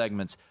couple of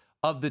segments.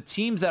 Of the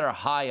teams that are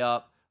high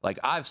up, like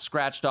I've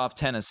scratched off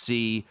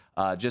Tennessee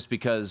just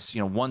because,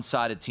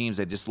 one-sided teams,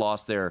 they just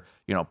lost their,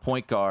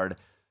 point guard.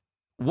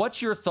 What's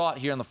your thought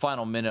here in the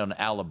final minute on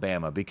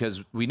Alabama?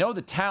 Because we know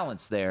the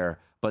talent's there,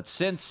 but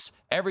since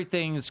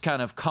everything's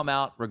kind of come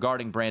out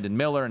regarding Brandon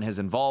Miller and his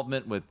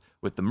involvement with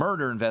the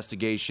murder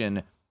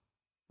investigation,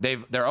 they're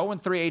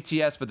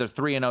 0-3 ATS, but they're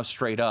 3-0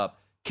 straight up.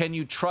 Can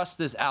you trust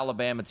this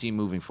Alabama team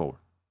moving forward?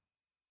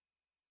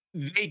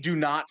 They do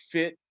not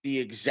fit the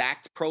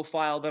exact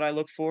profile that I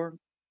look for.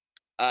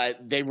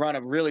 They run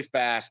a really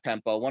fast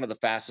tempo, one of the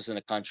fastest in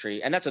the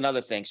country, and that's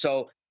another thing.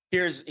 So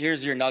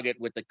here's your nugget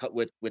with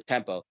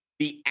tempo.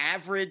 The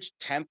average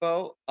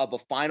tempo of a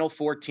Final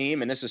Four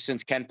team, and this is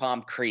since Ken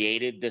Pom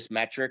created this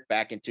metric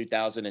back in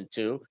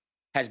 2002,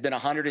 has been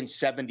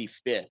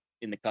 175th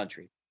in the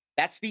country.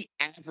 That's the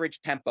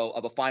average tempo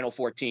of a Final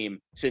Four team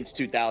since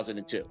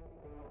 2002.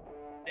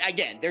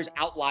 Again, there's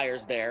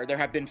outliers there. There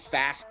have been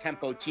fast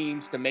tempo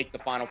teams to make the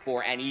Final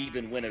Four and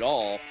even win it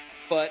all.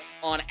 But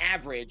on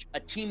average, a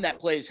team that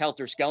plays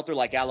helter-skelter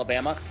like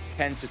Alabama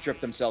tends to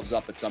trip themselves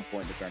up at some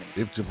point in the tournament.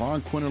 If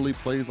Javon Quinterly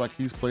plays like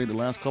he's played the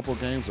last couple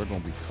of games, they're going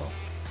to be tough.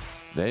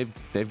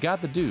 They've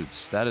got the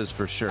dudes, that is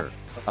for sure.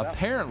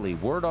 Apparently,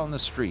 word on the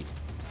street,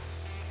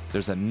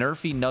 there's a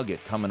Nerfy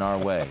nugget coming our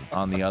way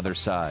on the other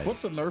side.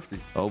 What's a Nerfy?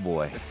 Oh,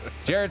 boy.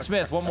 Jared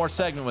Smith, one more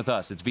segment with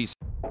us. It's VC.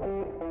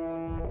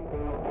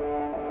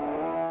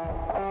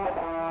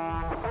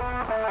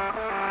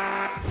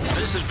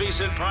 This is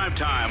VSiN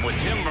Primetime with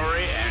Tim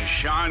Murray and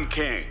Sean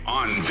King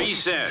on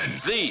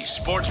VSiN, the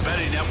Sports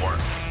Betting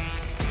Network.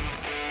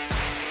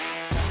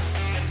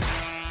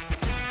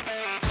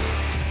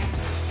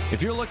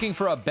 If you're looking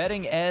for a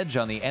betting edge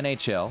on the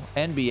NHL,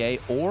 NBA,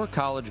 or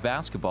college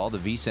basketball, the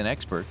VSiN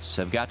experts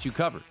have got you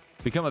covered.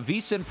 Become a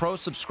VSiN Pro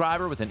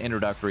subscriber with an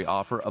introductory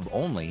offer of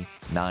only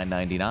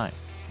 $9.99.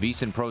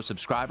 VSiN Pro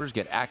subscribers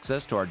get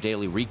access to our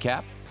daily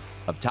recap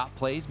of top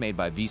plays made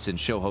by VSiN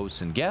show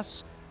hosts and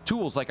guests,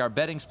 tools like our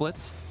betting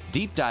splits,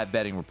 deep dive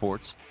betting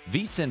reports,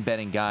 VSiN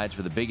betting guides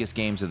for the biggest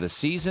games of the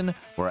season,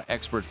 where our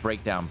experts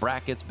break down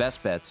brackets,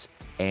 best bets,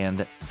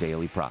 and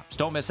daily props.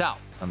 Don't miss out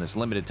on this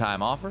limited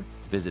time offer.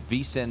 Visit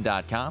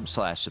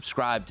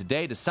vsin.com/subscribe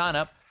today to sign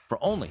up for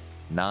only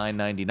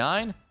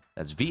 $9.99.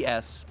 That's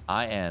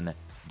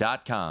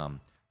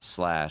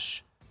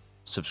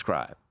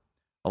vsin.com/subscribe.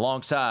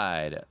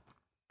 Alongside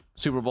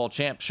Super Bowl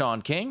champ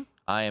Sean King,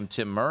 I am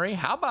Tim Murray.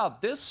 How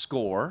about this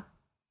score?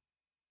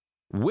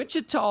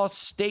 Wichita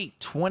State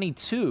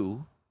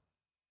 22,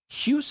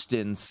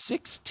 Houston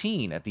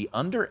 16 at the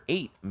under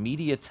 8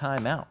 media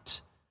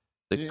timeout.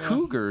 The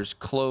Cougars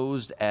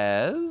closed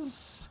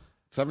as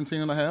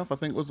 17.5, I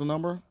think was the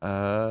number.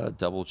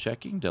 Double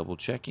checking.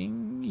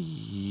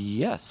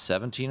 Yes,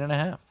 17.5.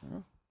 Yeah.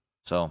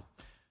 So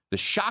the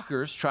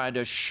Shockers trying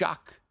to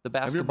shock the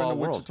basketball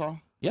world. Have you been to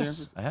Wichita, yes,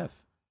 Kansas? I have.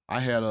 I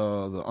had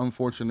the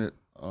unfortunate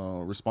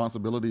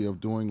responsibility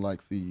of doing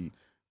like the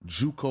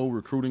JUCO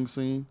recruiting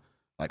scene,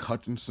 like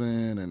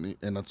Hutchinson,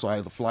 and so I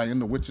had to fly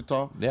into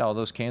Wichita. Yeah, all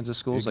those Kansas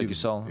schools you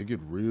saw. It get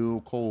real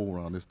cold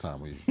around this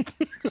time of year.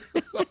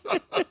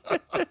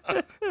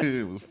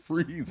 It was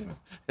freezing.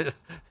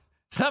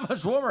 It's not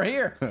much warmer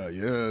here.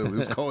 Yeah, it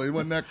was cold. It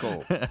wasn't that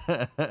cold.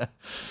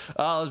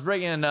 Let's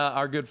bring in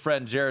our good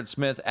friend Jared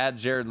Smith, at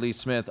Jared Lee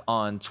Smith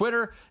on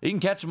Twitter. You can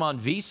catch him on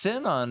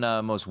VSiN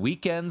on most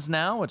weekends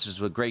now, which is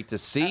great to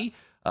see.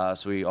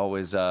 So we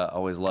always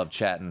love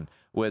chatting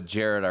with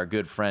Jared, our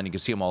good friend. You can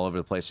see him all over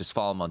the place. Just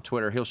follow him on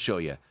Twitter. He'll show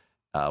you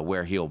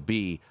where he'll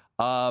be.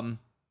 All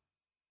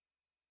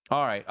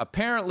right.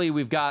 Apparently,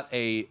 we've got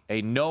a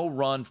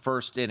no-run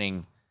first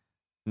inning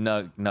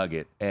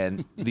nugget.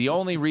 And the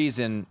only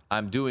reason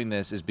I'm doing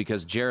this is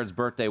because Jared's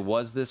birthday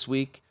was this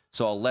week,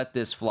 so I'll let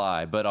this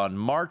fly. But on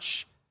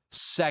March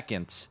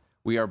 2nd,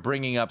 we are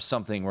bringing up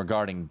something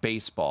regarding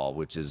baseball,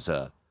 which is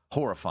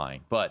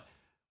horrifying. But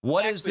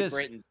what is this?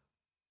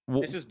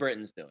 This is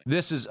Britain's doing.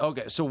 This is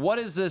okay. So what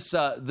is this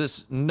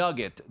this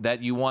nugget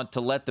that you want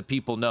to let the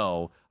people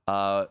know?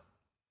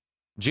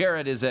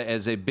 Jared is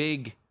a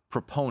big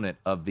proponent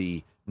of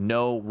the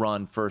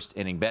no-run first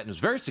inning bet and was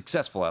very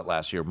successful at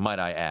last year, might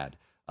I add.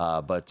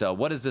 But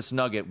what is this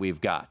nugget we've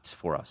got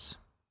for us?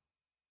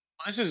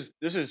 This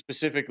is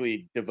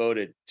specifically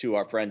devoted to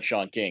our friend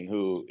Sean King,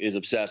 who is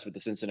obsessed with the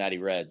Cincinnati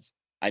Reds.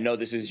 I know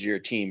this is your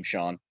team,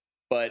 Sean,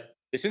 but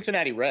the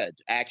Cincinnati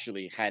Reds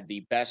actually had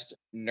the best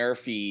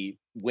NRFI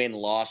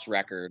win-loss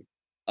record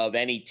of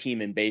any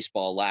team in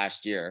baseball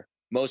last year.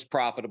 Most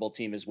profitable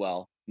team as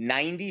well.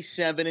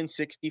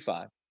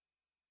 97-65.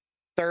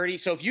 30.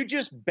 So if you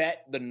just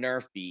bet the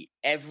NRFI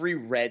every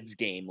Reds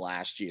game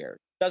last year,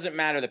 doesn't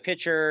matter the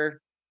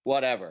pitcher,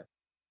 whatever,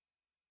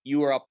 you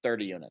were up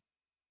 30 units.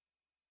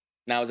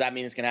 Now, does that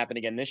mean it's going to happen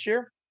again this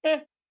year?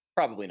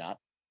 Probably not.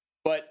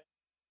 But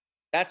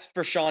that's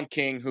for Sean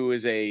King, who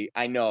is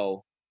I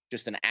know,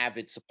 just an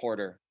avid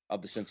supporter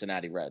of the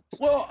Cincinnati Reds.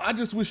 Well, I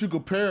just wish you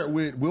could pair it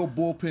with will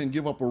bullpen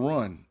give up a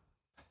run.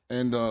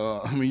 And,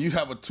 you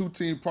have a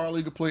two-team parlay.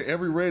 You could play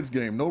every Reds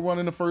game. No run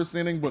in the first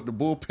inning, but the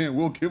bullpen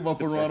will give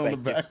up a run on the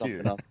back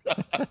end.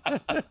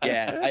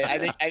 Yeah,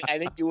 I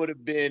think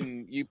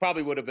you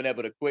probably would have been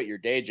able to quit your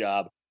day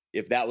job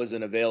if that was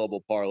an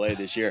available parlay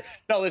this year.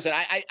 No, listen,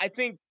 I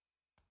think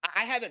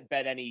I haven't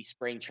bet any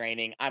spring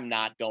training. I'm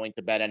not going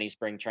to bet any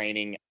spring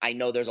training. I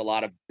know there's a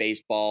lot of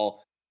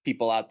baseball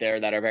people out there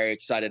that are very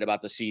excited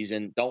about the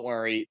season. Don't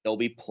worry. There'll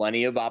be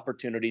plenty of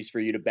opportunities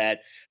for you to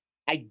bet.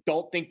 I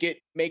don't think it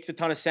makes a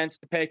ton of sense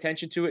to pay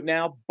attention to it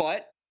now,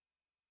 but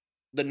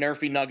the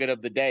NRFI nugget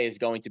of the day is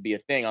going to be a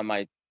thing on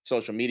my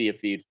social media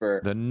feed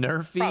for the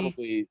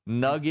NRFI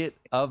nugget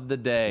of the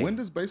day. When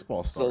does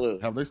baseball start?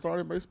 Absolutely. Have they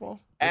started baseball?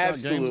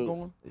 Absolutely. Games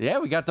going? Yeah,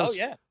 we got those. Oh,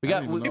 yeah.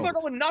 People are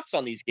going nuts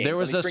on these games. There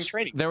was spring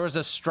training. There was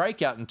a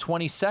strikeout in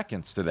 20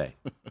 seconds today.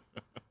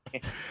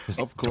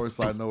 Of course,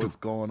 I know what's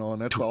going on.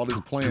 That's all this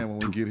plan when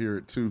we get here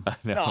at 2.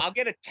 No, I'll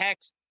get a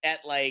text at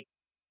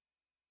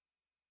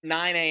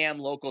 9 a.m.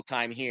 local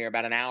time here,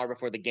 about an hour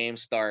before the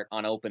games start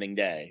on opening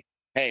day.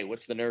 Hey,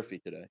 what's the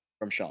NRFI today?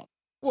 From Sean.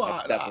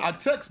 Well, I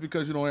text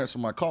because you don't answer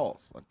my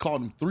calls. I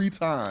called him 3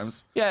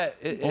 times. Yeah,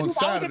 on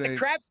Saturday. I was at the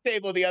craps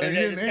table the other and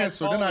day. He didn't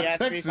answer. Then I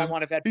texted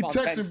him. He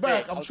texted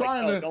back. I'm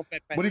trying to.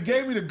 But he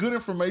gave me the good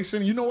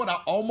information. You know what? I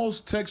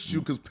almost texted you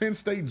because Penn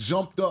State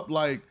jumped up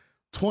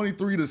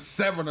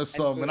 23-7 or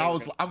something,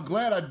 and I'm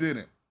glad I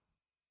didn't.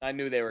 I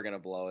knew they were going to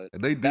blow it.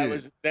 They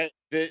did.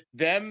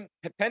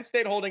 Penn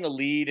State holding a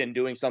lead and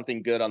doing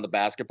something good on the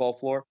basketball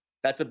floor.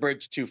 That's a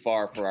bridge too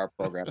far for our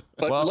program.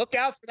 But look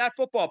out for that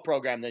football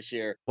program this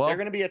year. They're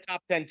going to be a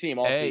top 10 team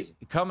all season.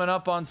 Coming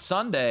up on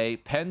Sunday,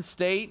 Penn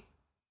State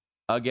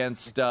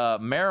against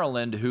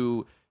Maryland,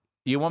 who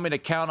you want me to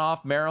count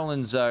off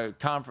Maryland's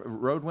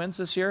road wins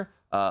this year?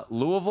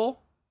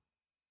 Louisville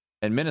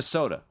and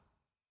Minnesota.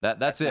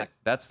 That's it.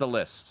 That's the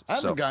list. I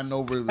haven't gotten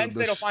over Penn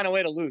State will find a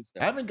way to lose.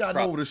 I haven't gotten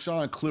over the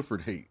Sean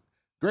Clifford hate.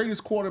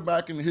 Greatest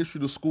quarterback in the history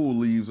of the school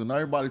leaves, and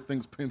everybody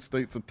thinks Penn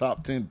State's a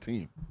top 10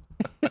 team.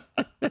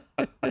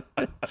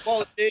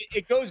 Well,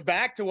 it goes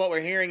back to what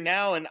we're hearing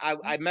now, and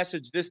I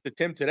messaged this to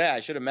Tim today.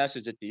 I should have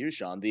messaged it to you,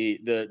 Sean.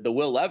 The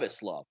Will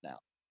Levis love now.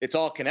 It's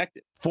all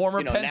connected.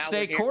 Former Penn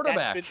State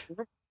quarterback.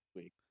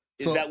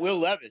 That Will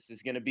Levis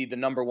is going to be the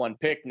number 1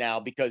 pick now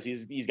because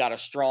he's got a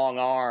strong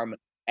arm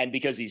and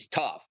because he's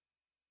tough.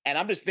 And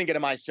I'm just thinking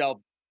to myself,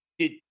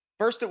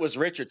 first it was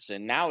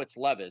Richardson, now it's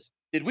Levis.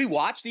 Did we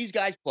watch these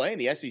guys play in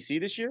the SEC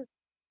this year?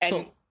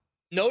 And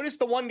notice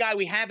the one guy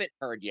we haven't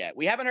heard yet.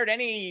 We haven't heard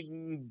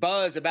any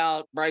buzz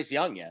about Bryce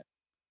Young yet.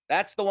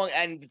 That's the one.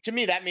 And to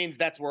me, that means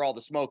that's where all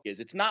the smoke is.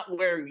 It's not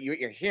where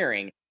you're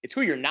hearing. It's who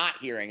you're not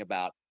hearing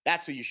about.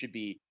 That's who you should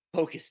be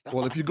focused on.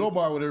 Well, if you go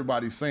by what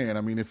everybody's saying,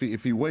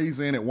 if he weighs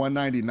in at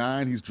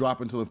 199, he's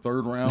dropping to the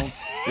 3rd round.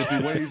 If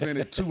he weighs in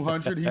at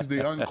 200, he's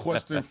the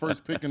unquestioned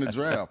first pick in the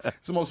draft.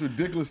 It's the most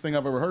ridiculous thing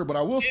I've ever heard. But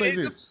I will say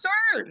this. It's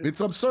absurd.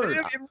 It's absurd.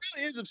 It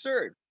really is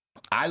absurd.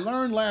 I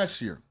learned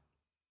last year.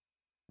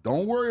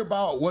 Don't worry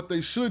about what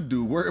they should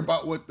do. Worry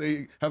about what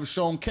they have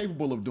shown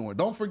capable of doing.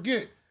 Don't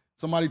forget,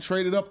 somebody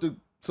traded up to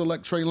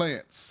select Trey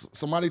Lance.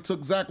 Somebody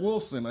took Zach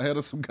Wilson ahead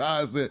of some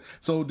guys that.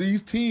 So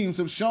these teams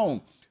have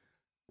shown.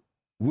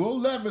 Will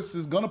Levis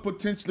is going to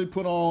potentially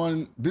put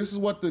on. This is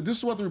what the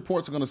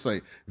reports are going to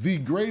say. The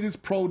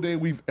greatest pro day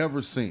we've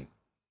ever seen.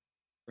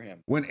 for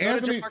him. When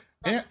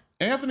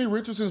Anthony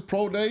Richardson's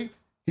pro day,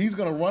 he's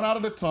going to run out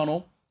of the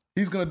tunnel.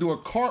 He's going to do a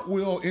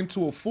cartwheel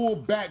into a full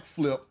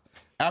backflip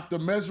after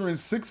measuring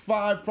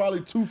 6'5",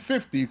 probably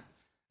 250,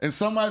 and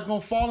somebody's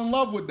going to fall in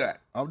love with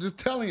that. I'm just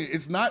telling you,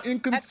 it's not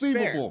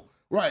inconceivable,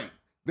 right,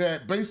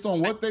 that based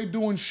on what they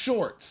do in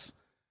shorts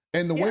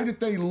and the way that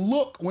they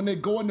look when they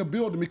go in the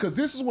building, because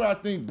this is where I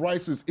think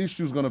Bryce's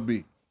issue is going to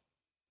be.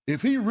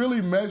 If he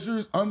really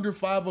measures under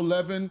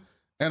 5'11",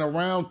 and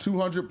around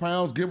 200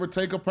 pounds, give or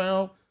take a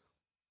pound,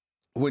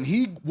 when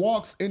he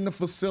walks in the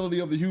facility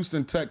of the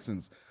Houston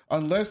Texans,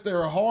 unless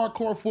there are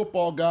hardcore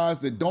football guys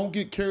that don't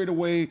get carried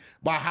away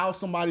by how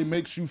somebody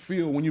makes you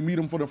feel when you meet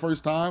them for the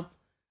first time,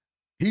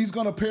 he's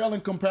going to pale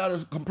in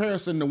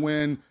comparison to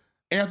when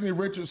Anthony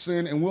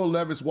Richardson and Will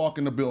Levis walk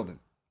in the building.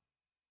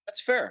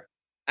 That's fair.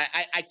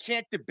 I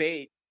can't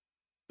debate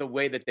the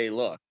way that they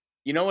look.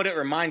 You know what it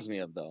reminds me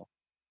of, though?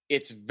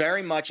 It's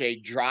very much a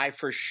drive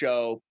for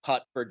show,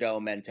 putt for dough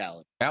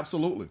mentality.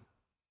 Absolutely.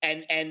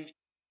 And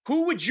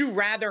who would you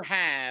rather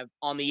have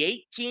on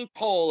the 18th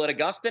hole at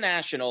Augusta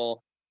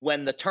National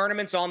when the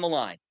tournament's on the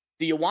line?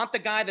 Do you want the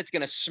guy that's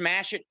going to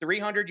smash it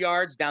 300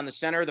 yards down the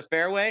center of the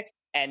fairway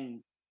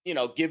and,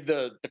 give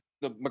the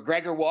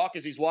McGregor walk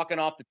as he's walking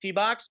off the tee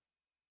box,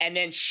 and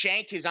then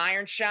shank his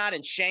iron shot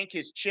and shank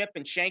his chip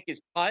and shank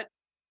his putt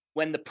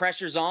when the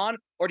pressure's on?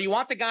 Or do you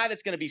want the guy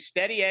that's going to be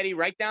steady Eddie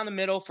right down the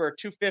middle for a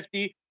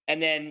 250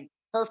 and then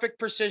perfect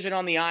precision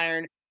on the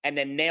iron and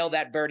then nail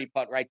that birdie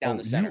putt right down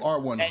the center? You are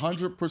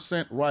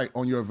 100% right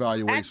on your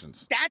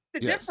evaluations. That's the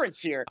difference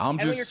here. When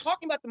you're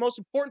talking about the most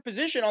important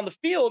position on the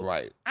field,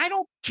 right, I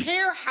don't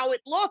care how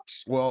it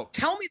looks. Well,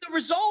 tell me the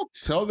result.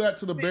 Tell that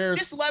to the Bears.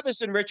 This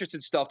Levis and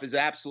Richardson stuff is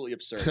absolutely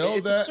absurd.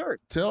 It's absurd.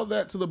 Tell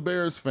that to the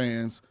Bears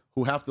fans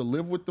who have to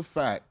live with the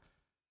fact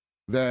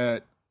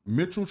that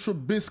Mitchell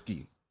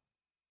Trubisky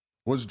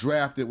was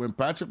drafted when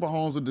Patrick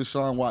Mahomes and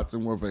Deshaun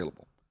Watson were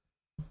available.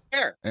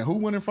 Fair. And who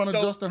went in front of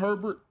Justin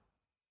Herbert?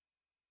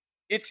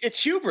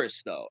 It's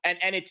hubris, though, and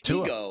it's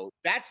Tua. ego.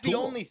 That's the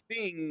only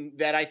thing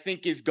that I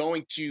think is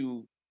going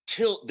to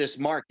tilt this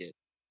market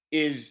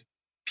is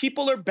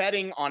people are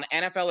betting on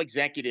NFL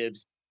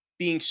executives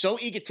being so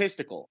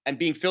egotistical and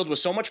being filled with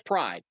so much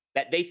pride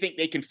that they think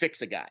they can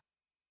fix a guy.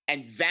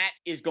 And that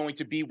is going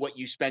to be what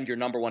you spend your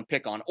number one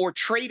pick on, or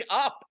trade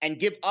up and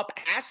give up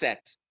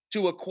assets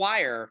to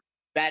acquire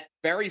that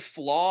very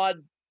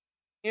flawed,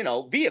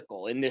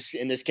 vehicle in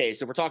this case.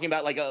 So we're talking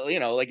about like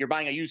you're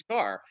buying a used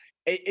car.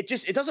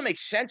 It doesn't make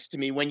sense to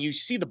me when you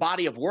see the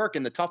body of work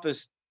in the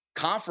toughest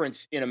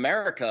conference in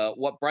America,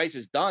 what Bryce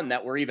has done,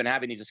 that we're even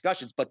having these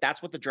discussions. But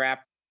that's what the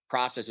draft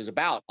process is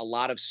about. A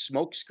lot of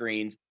smoke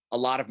screens, a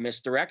lot of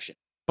misdirection.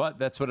 But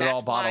that's what it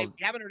all bottles.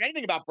 We haven't heard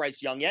anything about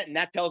Bryce Young yet, and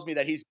that tells me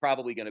that he's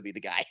probably going to be the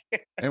guy.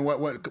 And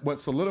what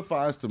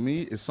solidifies to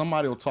me is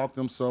somebody will talk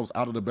themselves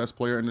out of the best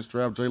player in this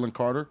draft, Jalen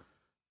Carter,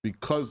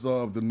 because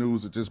of the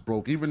news that just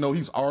broke, even though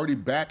he's already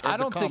back at the combine.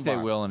 I don't think they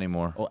will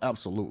anymore. Oh,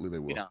 absolutely they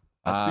will.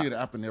 I see it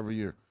happen every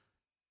year.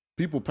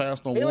 People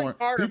passed on Jalen Warren.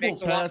 Carter People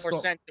makes a lot more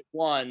sense at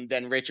one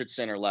than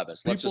Richardson or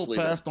Levis. Let's just leave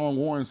it. People passed on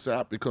Warren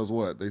Sapp because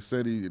what? They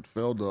said he had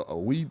failed a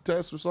weed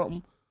test or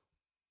something?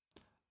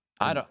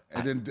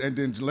 And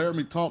then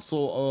Laramie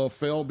Thompson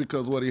fell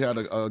because he had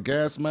a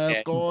gas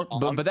mask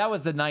on. But that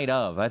was the night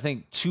of. I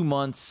think 2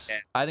 months. Yeah.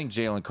 I think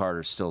Jalen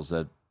Carter still's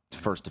the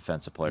first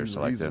defensive player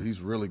selected.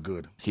 He's really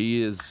good.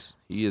 He is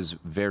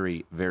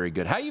very, very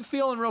good. How you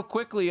feeling real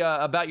quickly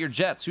about your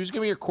Jets? Who's going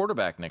to be your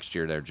quarterback next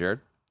year there, Jared?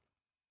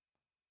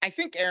 I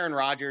think Aaron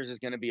Rodgers is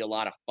going to be a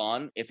lot of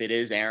fun if it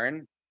is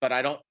Aaron. But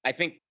I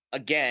think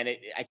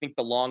the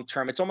long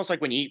term, it's almost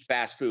like when you eat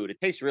fast food. It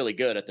tastes really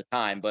good at the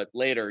time, but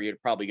later you're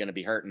probably going to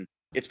be hurting.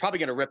 It's probably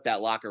going to rip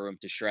that locker room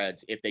to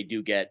shreds if they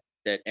do get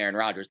that Aaron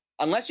Rodgers,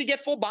 unless you get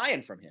full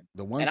buy-in from him.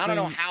 I don't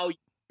know how you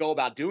go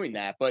about doing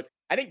that, but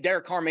I think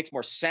Derek Carr makes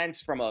more sense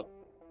from a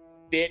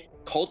fit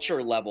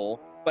culture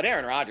level. But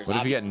Aaron Rodgers. What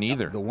if you get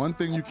neither? The one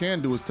thing you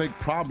can do is take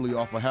probably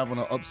off of having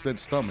an upset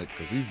stomach,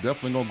 because he's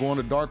definitely going to go in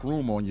a dark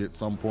room on you at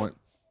some point.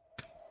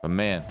 But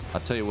man,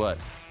 I'll tell you what.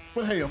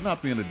 But hey, I'm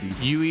not being a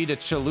diva. You eat a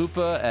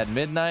chalupa at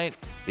midnight,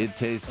 it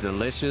tastes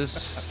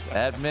delicious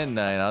at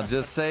midnight. I'll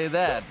just say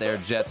that there,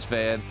 Jets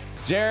fan.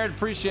 Jared,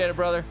 appreciate it,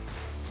 brother.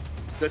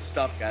 Good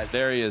stuff, guys.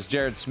 There he is,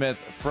 Jared Smith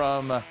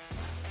from, I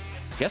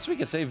guess we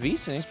could say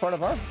VSiN. He's part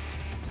of our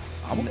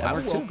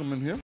network too. Welcome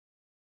in here.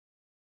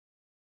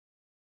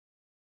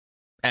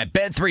 At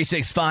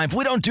Bet365,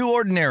 we don't do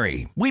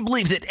ordinary. We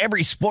believe that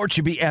every sport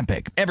should be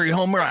epic. Every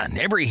home run,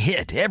 every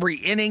hit, every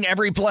inning,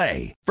 every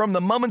play. From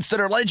the moments that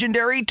are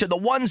legendary to the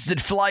ones that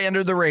fly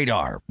under the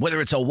radar. Whether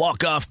it's a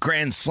walk-off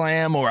grand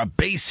slam or a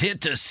base hit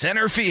to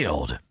center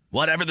field.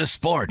 Whatever the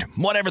sport,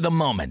 whatever the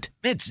moment.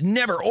 It's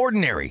never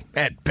ordinary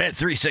at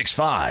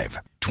Bet365.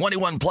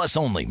 21 plus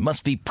only.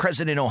 Must be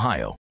present in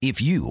Ohio.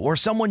 If you or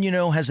someone you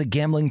know has a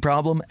gambling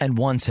problem and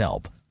wants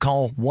help,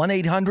 call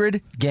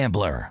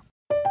 1-800-GAMBLER.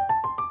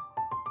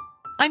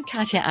 I'm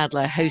Katya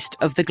Adler, host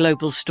of The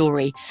Global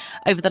Story.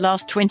 Over the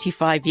last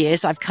 25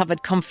 years, I've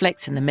covered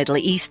conflicts in the Middle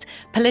East,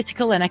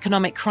 political and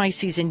economic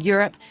crises in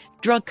Europe,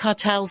 drug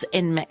cartels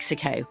in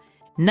Mexico.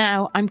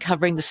 Now I'm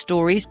covering the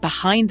stories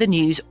behind the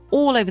news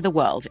all over the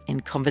world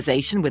in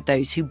conversation with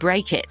those who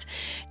break it.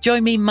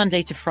 Join me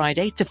Monday to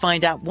Friday to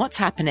find out what's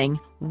happening,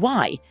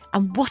 why,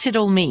 and what it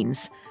all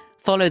means.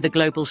 Follow The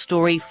Global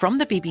Story from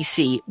the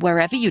BBC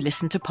wherever you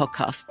listen to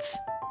podcasts.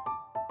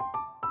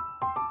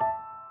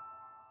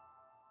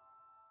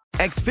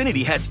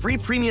 Xfinity has free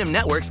premium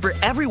networks for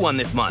everyone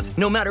this month,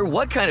 no matter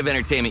what kind of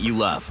entertainment you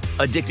love.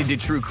 Addicted to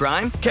true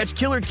crime? Catch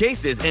killer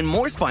cases and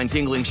more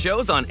spine-tingling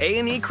shows on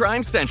A&E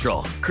Crime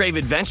Central. Crave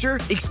adventure?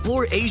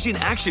 Explore Asian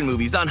action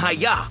movies on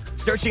Hi-YAH.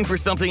 Searching for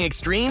something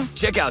extreme?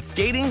 Check out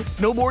skating,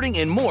 snowboarding,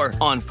 and more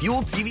on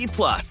Fuel TV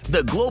Plus,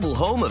 the global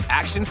home of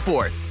action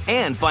sports.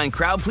 And find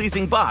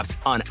crowd-pleasing bops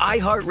on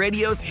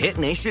iHeartRadio's Hit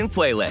Nation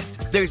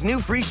playlist. There's new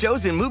free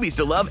shows and movies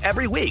to love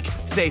every week.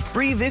 Say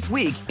free this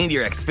week in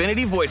your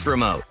Xfinity voice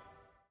remote.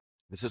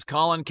 This is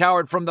Colin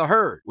Cowherd from The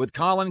Herd with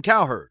Colin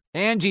Cowherd.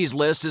 Angie's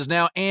List is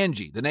now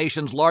Angie, the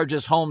nation's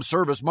largest home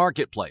service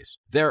marketplace.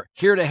 They're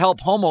here to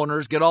help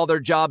homeowners get all their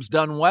jobs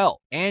done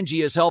well.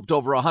 Angie has helped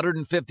over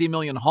 150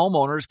 million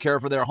homeowners care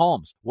for their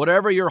homes.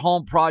 Whatever your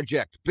home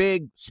project,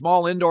 big,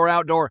 small, indoor,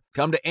 outdoor,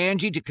 come to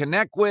Angie to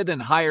connect with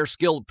and hire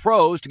skilled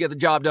pros to get the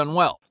job done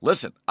well.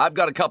 Listen, I've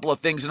got a couple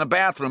of things in a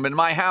bathroom in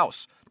my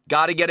house.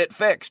 Got to get it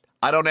fixed.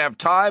 I don't have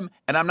time,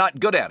 and I'm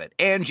not good at it.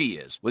 Angie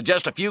is. With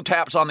just a few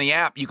taps on the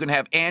app, you can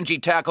have Angie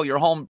tackle your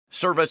home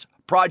service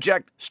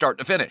project start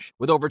to finish.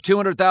 With over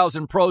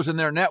 200,000 pros in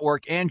their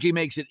network, Angie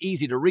makes it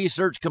easy to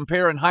research,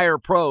 compare, and hire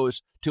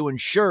pros to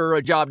ensure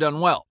a job done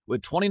well.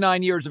 With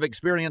 29 years of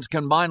experience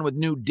combined with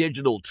new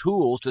digital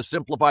tools to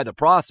simplify the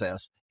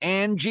process,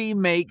 Angie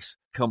makes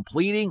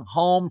completing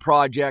home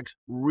projects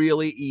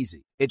really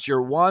easy. It's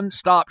your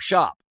one-stop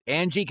shop.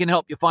 Angie can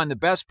help you find the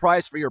best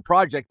price for your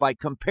project by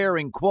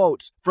comparing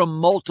quotes from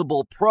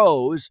multiple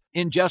pros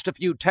in just a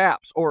few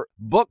taps, or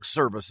book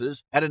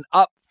services at an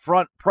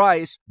upfront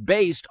price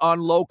based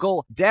on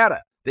local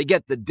data. They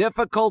get the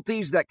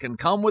difficulties that can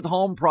come with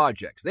home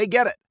projects. They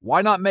get it.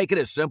 Why not make it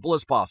as simple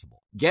as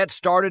possible? Get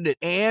started at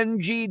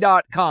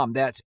Angie.com.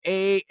 That's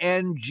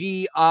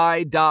ANGI.com,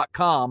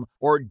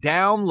 or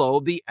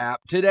download the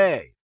app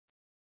today.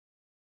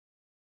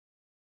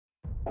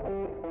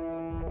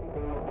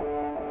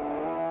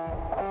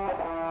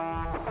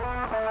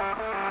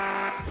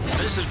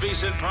 This is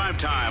VSiN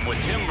Primetime with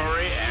Tim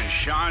Murray and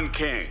Sean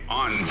King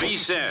on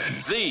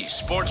VSiN, the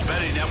sports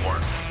betting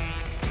network.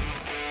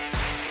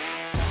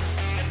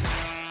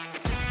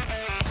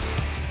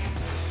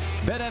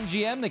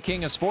 BetMGM, the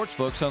king of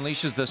sportsbooks,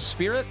 unleashes the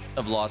spirit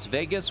of Las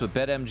Vegas with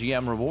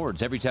BetMGM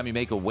rewards. Every time you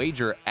make a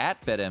wager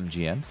at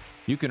BetMGM,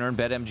 you can earn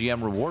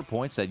BetMGM reward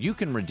points that you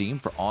can redeem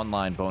for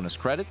online bonus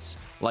credits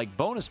like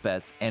bonus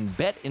bets and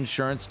bet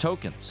insurance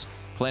tokens.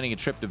 Planning a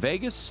trip to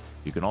Vegas?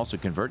 You can also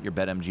convert your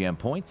BetMGM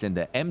points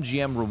into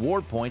MGM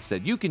reward points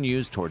that you can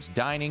use towards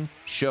dining,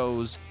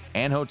 shows,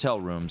 and hotel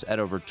rooms at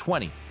over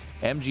 20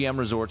 MGM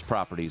Resorts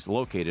properties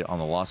located on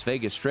the Las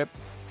Vegas Strip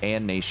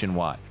and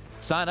nationwide.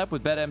 Sign up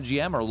with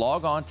BetMGM or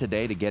log on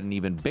today to get an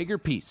even bigger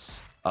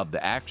piece of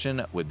the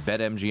action with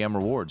BetMGM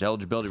rewards.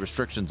 Eligibility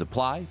restrictions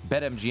apply.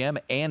 BetMGM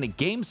and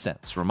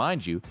GameSense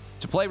remind you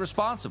to play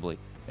responsibly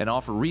and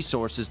offer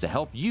resources to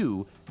help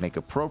you make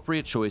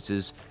appropriate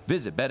choices.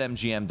 Visit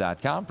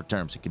BetMGM.com for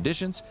terms and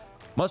conditions.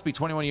 Must be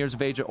 21 years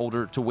of age or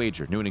older to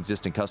wager. New and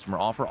existing customer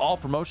offer. All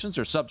promotions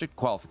are subject to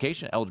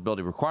qualification,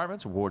 eligibility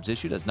requirements. Rewards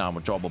issued as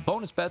non-withdrawable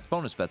bonus bets.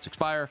 Bonus bets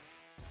expire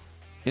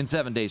in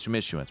 7 days from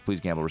issuance. Please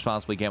gamble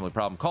responsibly. Gambling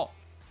problem? Call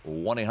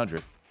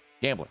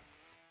 1-800-GAMBLER.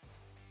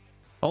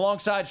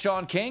 Alongside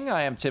Sean King,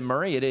 I am Tim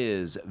Murray. It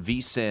is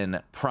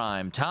VSiN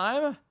Prime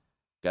Time.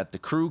 Got the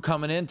crew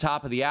coming in,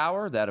 top of the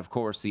hour. That, of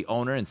course, the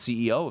owner and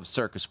CEO of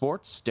Circa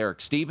Sports,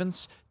 Derek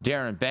Stevens,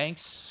 Darren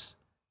Banks,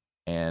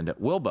 and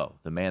Wilbo,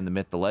 the man, the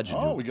myth, the legend.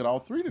 Oh, we got all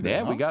three today.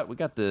 Yeah, huh? we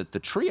got the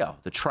trio,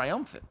 the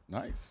triumphant.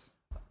 Nice.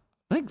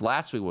 I think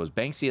last week was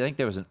Banksy. I think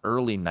there was an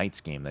early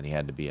Knights game that he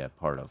had to be a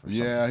part of.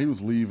 Yeah, he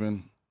was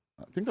leaving.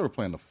 I think they were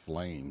playing the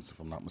Flames, if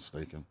I'm not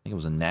mistaken. I think it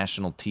was a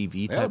national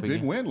TV they type had a big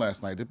game. win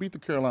last night. They beat the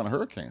Carolina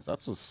Hurricanes.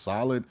 That's a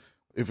solid.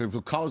 If it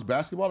was college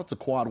basketball, that's a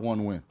quad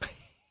one win.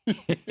 I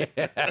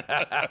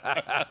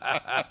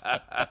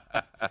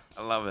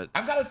love it.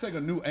 I've got to take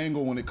a new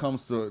angle when it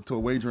comes to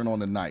wagering on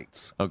the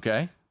Knights.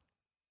 Okay.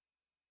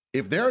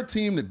 If they're a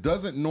team that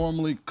doesn't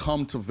normally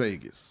come to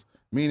Vegas,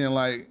 meaning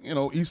like,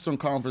 Eastern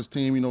Conference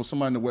team,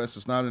 somebody in the West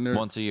that's not in their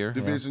once a year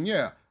division,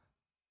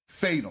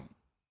 fade them.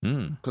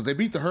 Because they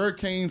beat the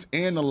Hurricanes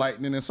and the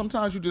Lightning, and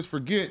sometimes you just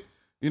forget,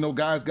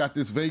 guys got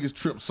this Vegas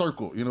trip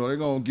circle. They're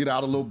going to get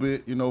out a little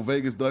bit.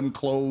 Vegas doesn't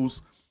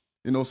close.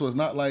 So it's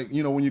not like,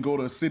 when you go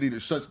to a city that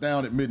shuts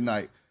down at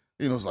midnight,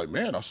 it's like,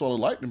 man, I saw the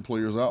Lightning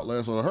players out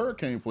last, or the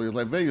Hurricane players.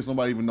 Like Vegas,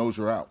 nobody even knows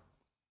you're out.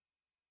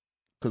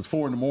 Because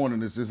 4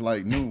 a.m, it's just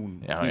like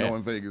noon,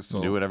 in Vegas.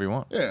 So do whatever you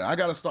want. Yeah, I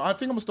think I'm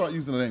going to start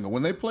using an angle.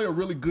 When they play a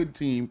really good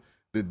team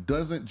that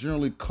doesn't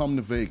generally come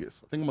to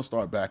Vegas, I think I'm going to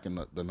start backing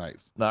the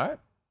Knights. All right.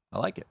 I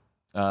like it.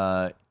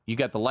 You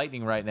got the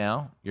Lightning right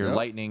now. Your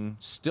Lightning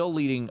still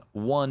leading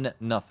 1-0.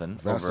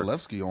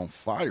 Vasilevsky on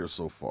fire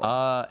so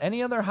far.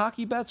 Any other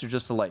hockey bets or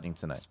just the Lightning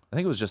tonight? I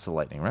think it was just the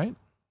Lightning, right?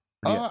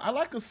 I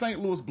like the St.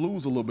 Louis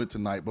Blues a little bit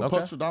tonight, but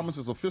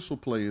Puckstradamus' official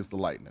play is the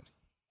Lightning.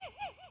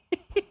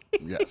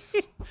 Yes.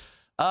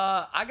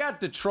 I got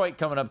Detroit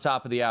coming up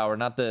top of the hour,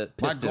 not the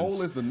Pistons. My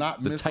goal is to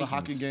not miss Titans. a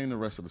hockey game the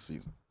rest of the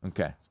season.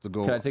 Okay. It's the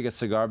goal. Can I take a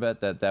cigar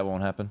bet that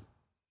won't happen?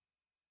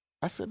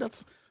 I said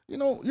that's,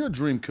 you're a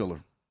dream killer.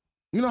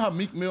 You know how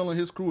Meek Mill and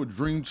his crew are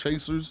dream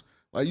chasers?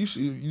 Like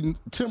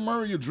Tim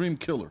Murray, you're a dream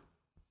killer.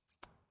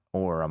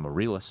 Or I'm a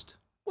realist.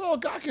 Well, a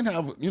guy can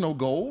have,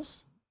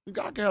 goals. A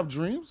guy can have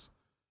dreams.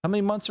 How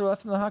many months are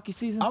left in the hockey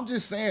season? I'm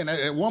just saying,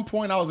 at one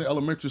point I was in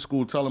elementary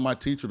school telling my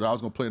teacher that I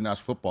was going to play in the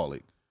National Football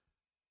League.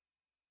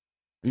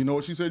 You know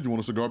what she said? You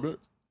want a cigar bet?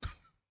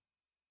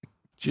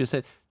 She just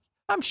said,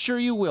 I'm sure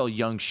you will,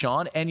 young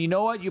Sean. And you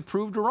know what? You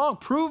proved her wrong.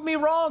 Prove me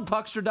wrong,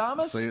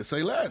 Puckstradamus.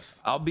 Say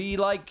less. I'll be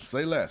like,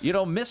 say less.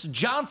 Miss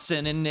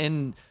Johnson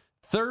in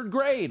third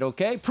grade,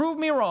 okay? Prove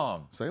me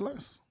wrong. Say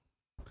less.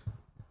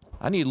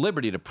 I need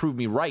Liberty to prove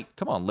me right.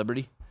 Come on,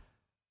 Liberty.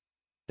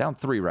 Down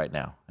 3 right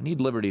now. I need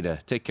Liberty to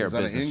take care of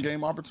business. Is that an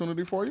in-game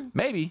opportunity for you?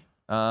 Maybe.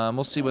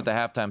 We'll see what the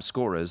halftime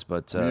score is.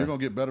 But you're going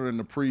to get better than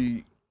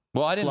the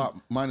flop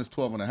minus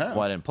 12.5.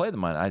 Well, I didn't play the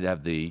money. I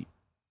have the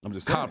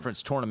just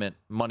conference tournament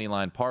money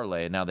line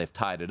parlay, and now they've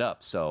tied it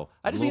up. So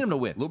I just need them to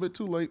win. A little bit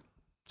too late.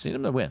 Just need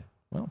them to win.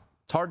 Well,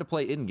 it's hard to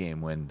play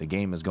in-game when the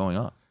game is going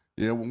on.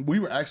 Yeah, we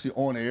were actually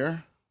on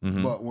air,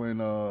 but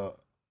when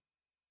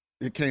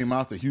it came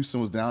out that Houston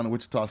was down in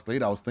Wichita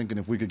State, I was thinking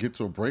if we could get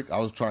to a break. I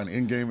was trying to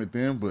in-game it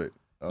then, but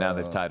now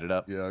they've tied it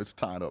up. Yeah, it's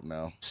tied up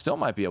now. Still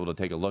might be able to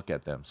take a look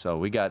at them. So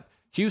we got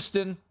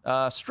Houston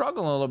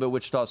struggling a little bit,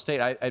 Wichita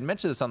State. I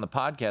mentioned this on the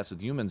podcast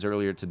with Humans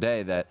earlier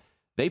today that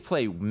they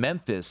play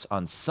Memphis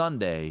on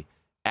Sunday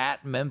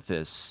at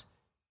Memphis,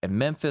 and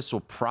Memphis will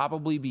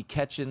probably be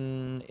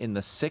catching in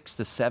the 6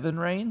 to 7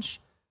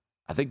 range.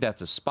 I think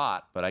that's a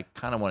spot, but I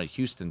kind of wanted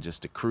Houston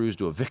just to cruise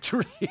to a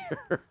victory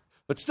here.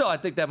 But still, I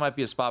think that might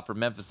be a spot for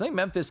Memphis. I think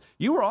Memphis,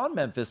 you were on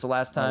Memphis the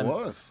last time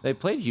they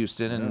played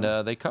Houston,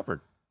 and they covered.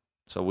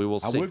 So we will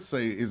see. I would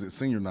say, is it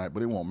senior night,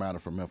 but it won't matter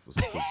for Memphis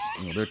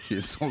because their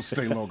kids don't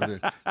stay longer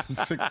than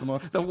 6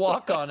 months. The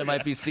walk-on, it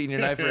might be senior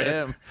night for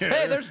him.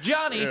 Hey, there's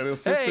Johnny.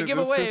 Hey, give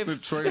a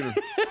wave. Trader.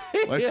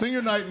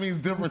 Senior night means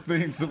different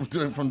things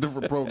from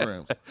different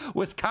programs.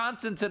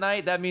 Wisconsin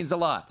tonight, that means a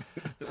lot.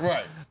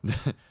 Right.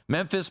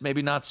 Memphis,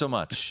 maybe not so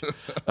much.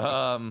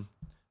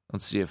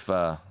 Let's see if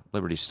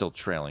Liberty's still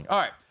trailing.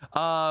 All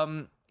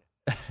right.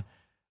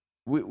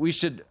 We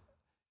should.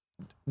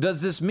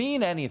 Does this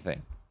mean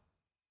anything?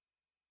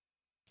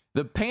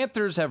 The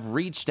Panthers have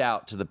reached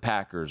out to the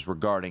Packers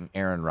regarding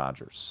Aaron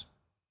Rodgers.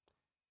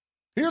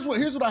 Here's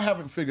what I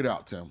haven't figured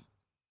out, Tim.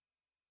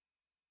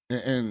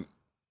 And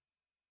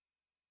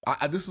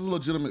this is a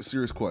legitimate,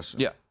 serious question.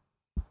 Yeah.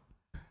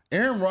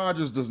 Aaron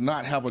Rodgers does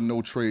not have a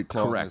no-trade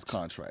clause in his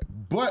contract.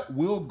 But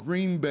will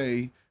Green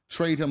Bay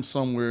trade him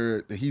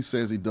somewhere that he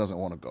says he doesn't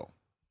want to go?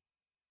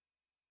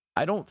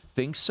 I don't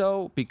think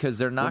so because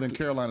they're not. Well, then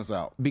Carolina's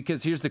out.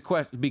 Because here's the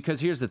question. Because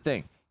here's the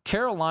thing.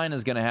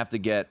 Carolina's going to have to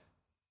get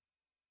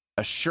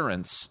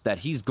assurance that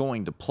he's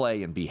going to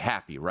play and be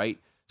happy, right?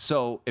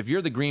 So if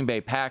you're the Green Bay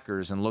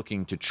Packers and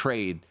looking to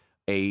trade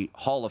a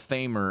Hall of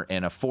Famer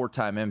and a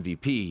 4-time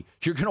MVP,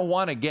 you're going to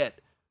want to get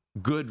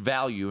good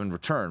value in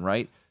return,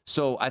 right?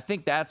 So I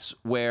think that's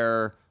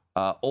where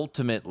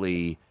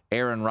ultimately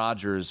Aaron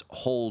Rodgers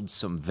holds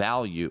some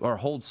value or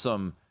holds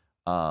some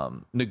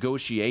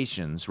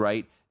negotiations,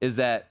 right? Is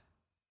that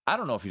I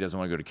don't know if he doesn't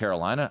want to go to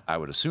Carolina. I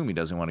would assume he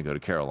doesn't want to go to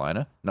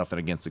Carolina. Nothing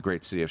against the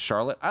great city of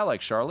Charlotte. I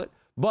like Charlotte,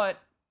 but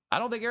I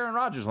don't think Aaron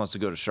Rodgers wants to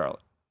go to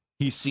Charlotte.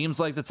 He seems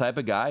like the type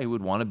of guy who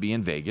would want to be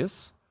in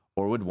Vegas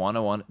or would want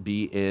to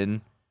be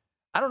in,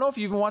 I don't know if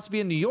he even wants to be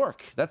in New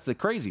York. That's the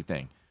crazy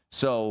thing.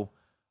 So,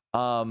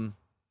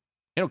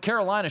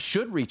 Carolina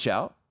should reach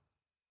out,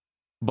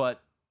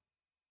 but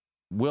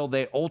will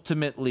they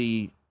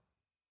ultimately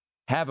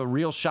have a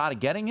real shot at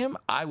getting him?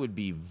 I would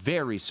be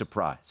very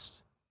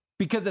surprised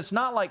because it's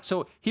not like,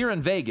 so here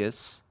in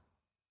Vegas,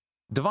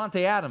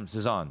 Devontae Adams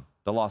is on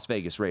the Las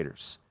Vegas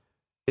Raiders.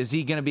 Is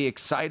he going to be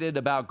excited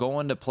about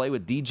going to play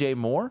with DJ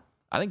Moore?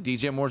 I think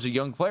DJ Moore's a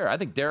young player. I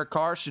think Derek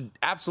Carr should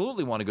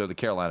absolutely want to go to the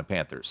Carolina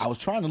Panthers. I was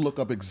trying to look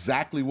up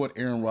exactly what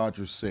Aaron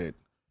Rodgers said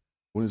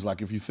when he's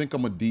like, if you think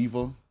I'm a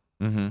diva,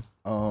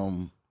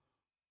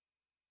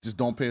 just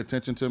don't pay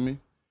attention to me.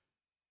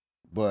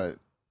 But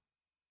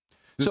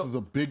this is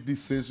a big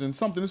decision.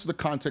 This is the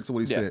context of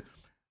what he said.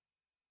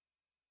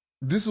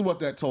 This is what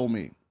that told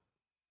me.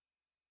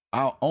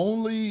 I'll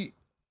only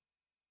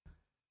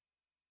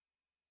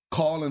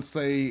call and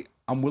say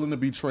I'm willing to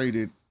be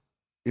traded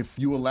if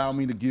you allow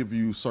me to give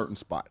you certain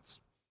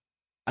spots.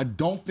 I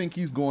don't think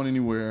he's going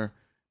anywhere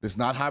that's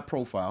not high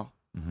profile.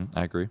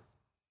 I agree.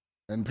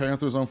 And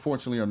Panthers,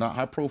 unfortunately, are not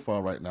high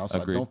profile right now,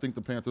 so I don't think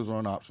the Panthers are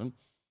an option.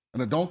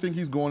 And I don't think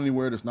he's going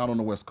anywhere that's not on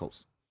the West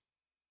Coast.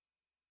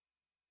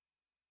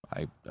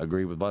 I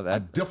agree with that. I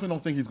definitely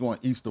don't think he's going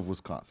east of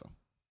Wisconsin.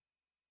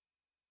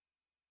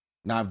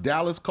 Now, if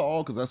Dallas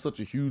called, because that's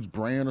such a huge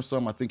brand or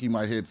something, I think he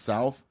might head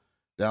south,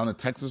 down to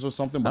Texas or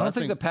something. But I don't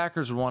think the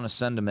Packers would want to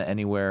send him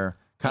anywhere,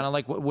 kind of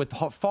like with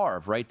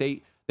Favre, right?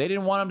 They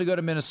didn't want him to go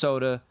to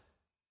Minnesota,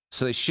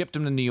 so they shipped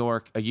him to New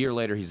York. A year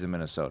later, he's in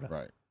Minnesota.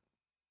 Right.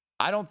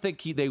 I don't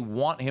think they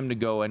want him to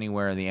go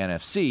anywhere in the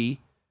NFC,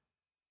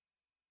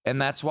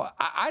 and that's why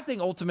I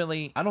think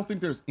ultimately... I don't think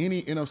there's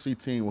any NFC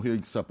team where he'll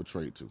accept a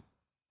trade to.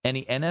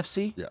 Any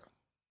NFC? Yeah.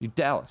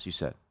 Dallas, you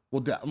said.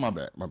 Well, my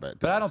bad. But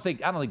Dallas. I don't think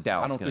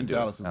Dallas. I don't think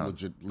Dallas is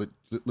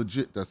a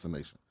legit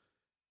destination.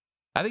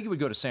 I think he would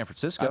go to San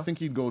Francisco. I think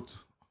he'd go to.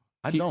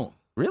 I don't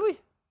really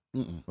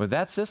Mm-mm. with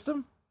that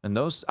system and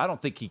those. I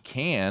don't think he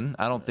can.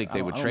 I don't think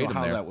they would trade him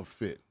how there. That would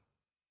fit.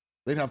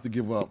 They'd have to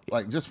give up,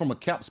 like just from a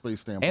cap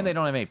space standpoint. And they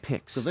don't have any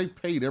picks because they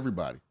paid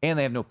everybody. And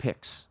they have no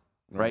picks.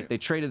 Right? They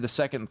traded the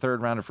second and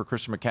third rounder for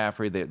Christian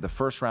McCaffrey. The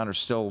first rounder's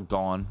still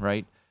gone.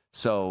 Right.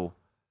 So,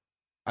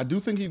 I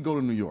do think he'd go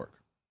to New York.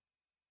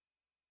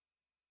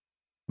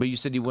 But you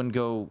said he wouldn't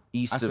go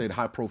east. I said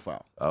high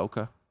profile. Oh,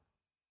 okay.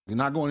 You're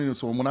not going in.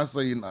 So when I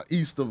say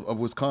east of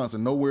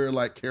Wisconsin, nowhere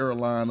like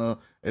Carolina,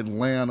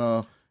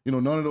 Atlanta,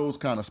 none of those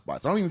kind of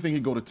spots. I don't even think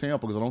he'd go to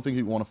Tampa because I don't think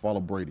he'd want to follow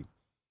Brady.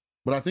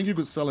 But I think you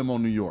could sell him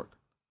on New York.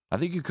 I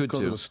think you could too.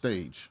 Because of the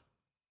stage.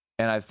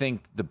 And I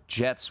think the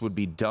Jets would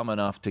be dumb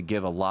enough to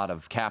give a lot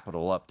of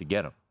capital up to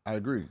get him. I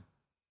agree.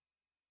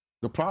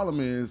 The problem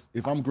is,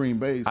 if I'm Green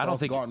Bay,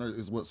 Sauce Gardner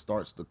is what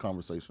starts the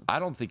conversation. I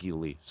don't think he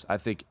leaves. I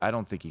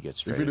don't think he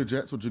gets traded. If you're the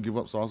Jets, would you give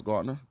up Sauce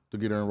Gardner to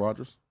get Aaron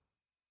Rodgers?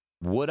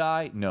 Would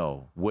I?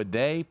 No. Would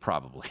they?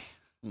 Probably.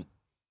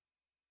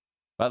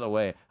 By the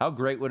way, how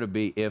great would it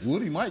be if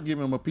Woody might give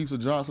him a piece of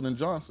Johnson &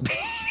 Johnson.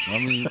 I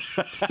mean,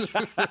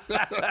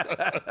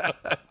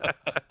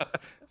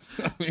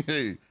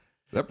 hey,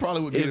 that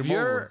probably would get him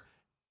over.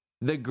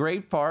 The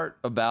great part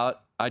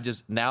about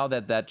now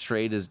that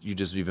trade is, you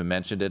just even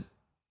mentioned it,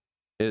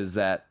 is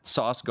that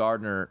Sauce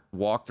Gardner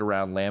walked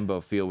around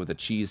Lambeau Field with a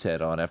cheese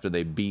head on after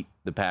they beat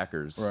the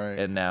Packers. Right.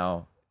 And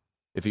now,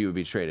 if he would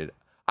be traded.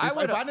 I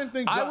would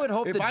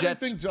hope the Jets... I didn't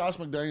think Josh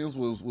McDaniels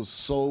was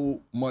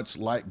so much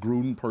like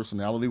Gruden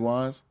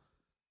personality-wise,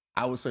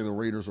 I would say the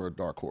Raiders are a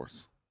dark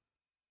horse.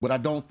 But I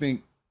don't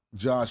think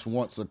Josh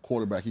wants a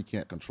quarterback he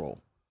can't control.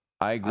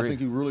 I agree. I think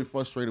he's really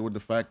frustrated with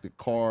the fact that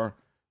Carr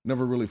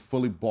never really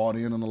fully bought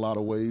in a lot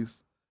of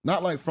ways.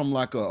 Not like from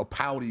like a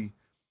pouty...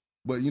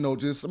 But,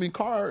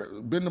 Carr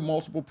been to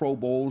multiple Pro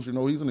Bowls.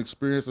 He's an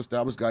experienced,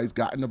 established guy. He's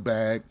got in the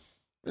bag.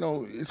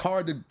 It's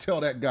hard to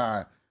tell that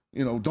guy,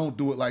 don't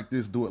do it like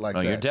this, do it like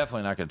that. You're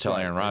definitely not going to tell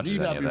Aaron Rodgers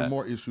He'd any have of even that.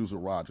 more issues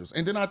with Rodgers.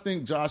 And then I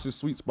think Josh's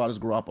sweet spot is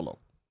Garoppolo.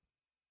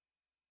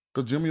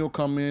 Because Jimmy will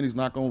come in. He's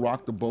not going to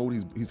rock the boat.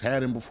 He's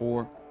had him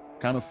before.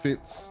 Kind of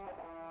fits.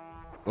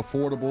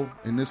 Affordable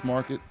in this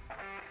market.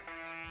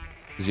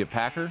 Is he a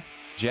Packer,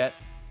 Jet,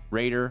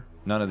 Raider,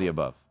 none of the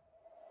above?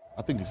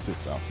 I think he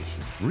sits out this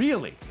year.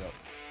 Really?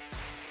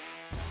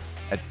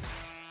 Yep.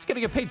 He's going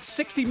to get paid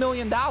 $60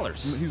 million.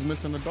 He's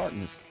missing the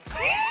darkness.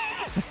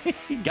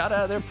 He got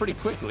out of there pretty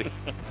quickly.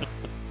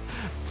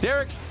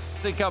 Derek's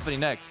the company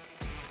next.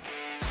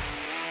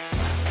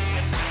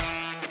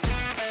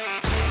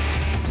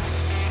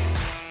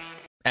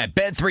 At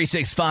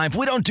Bet365,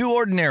 we don't do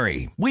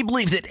ordinary. We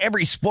believe that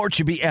every sport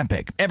should be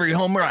epic. Every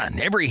home run,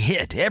 every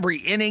hit, every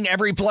inning,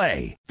 every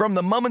play. From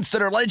the moments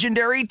that are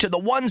legendary to the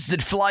ones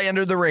that fly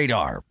under the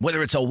radar.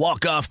 Whether it's a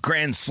walk-off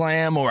grand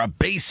slam or a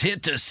base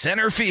hit to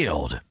center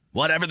field.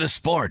 Whatever the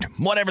sport,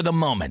 whatever the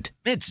moment.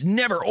 It's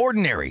never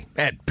ordinary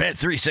at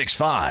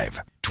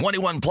Bet365.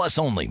 21 plus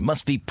only.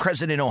 Must be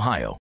present in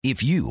Ohio.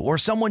 If you or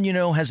someone you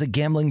know has a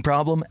gambling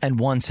problem and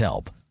wants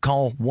help,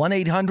 call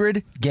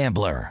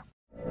 1-800-GAMBLER.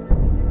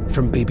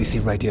 From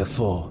BBC Radio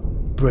 4,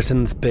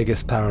 Britain's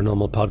biggest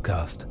paranormal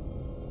podcast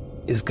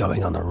is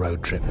going on a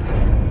road trip.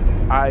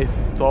 I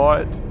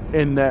thought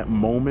in that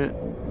moment,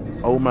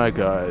 oh my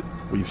God,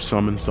 we've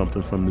summoned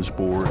something from this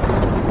board.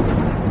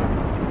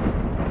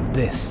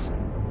 This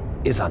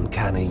is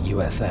Uncanny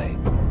USA.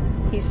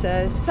 He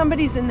says,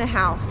 somebody's in the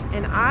house,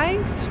 and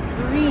I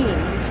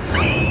screamed.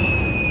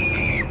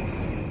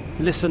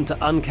 Listen to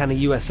Uncanny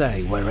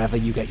USA wherever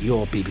you get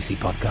your BBC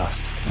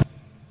podcasts,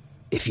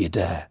 if you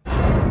dare.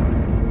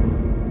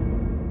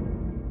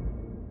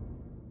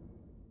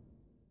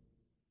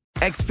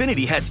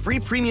 Xfinity has free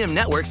premium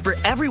networks for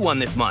everyone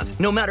this month,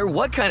 no matter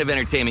what kind of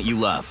entertainment you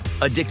love.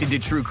 Addicted to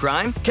true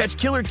crime? Catch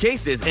killer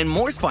cases and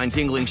more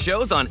spine-tingling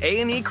shows on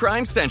A&E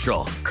Crime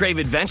Central. Crave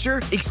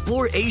adventure?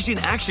 Explore Asian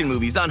action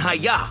movies on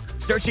Hi-YAH.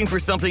 Searching for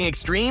something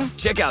extreme?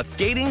 Check out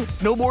skating,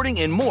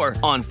 snowboarding, and more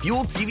on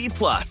Fuel TV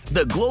Plus,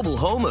 the global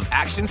home of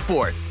action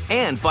sports.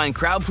 And find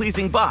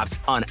crowd-pleasing bops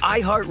on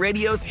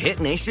iHeartRadio's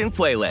Hit Nation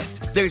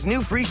playlist. There's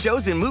new free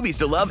shows and movies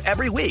to love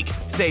every week.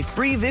 Say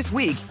free this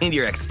week in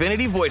your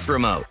Xfinity voice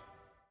remote.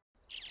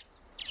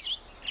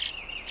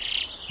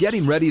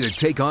 Getting ready to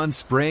take on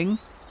spring?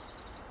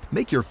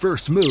 Make your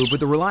first move with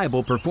the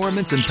reliable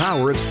performance and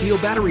power of Steel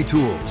battery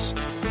tools.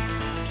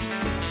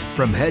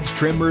 From hedge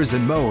trimmers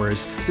and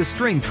mowers to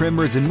string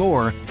trimmers and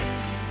more,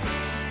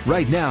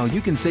 right now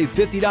you can save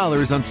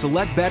 $50 on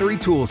select battery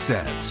tool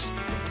sets.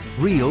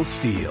 Real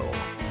STIHL.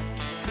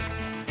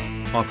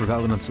 Offer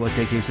valid on select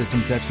AK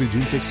system sets through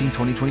June 16,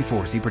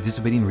 2024. See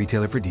participating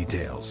retailer for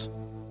details.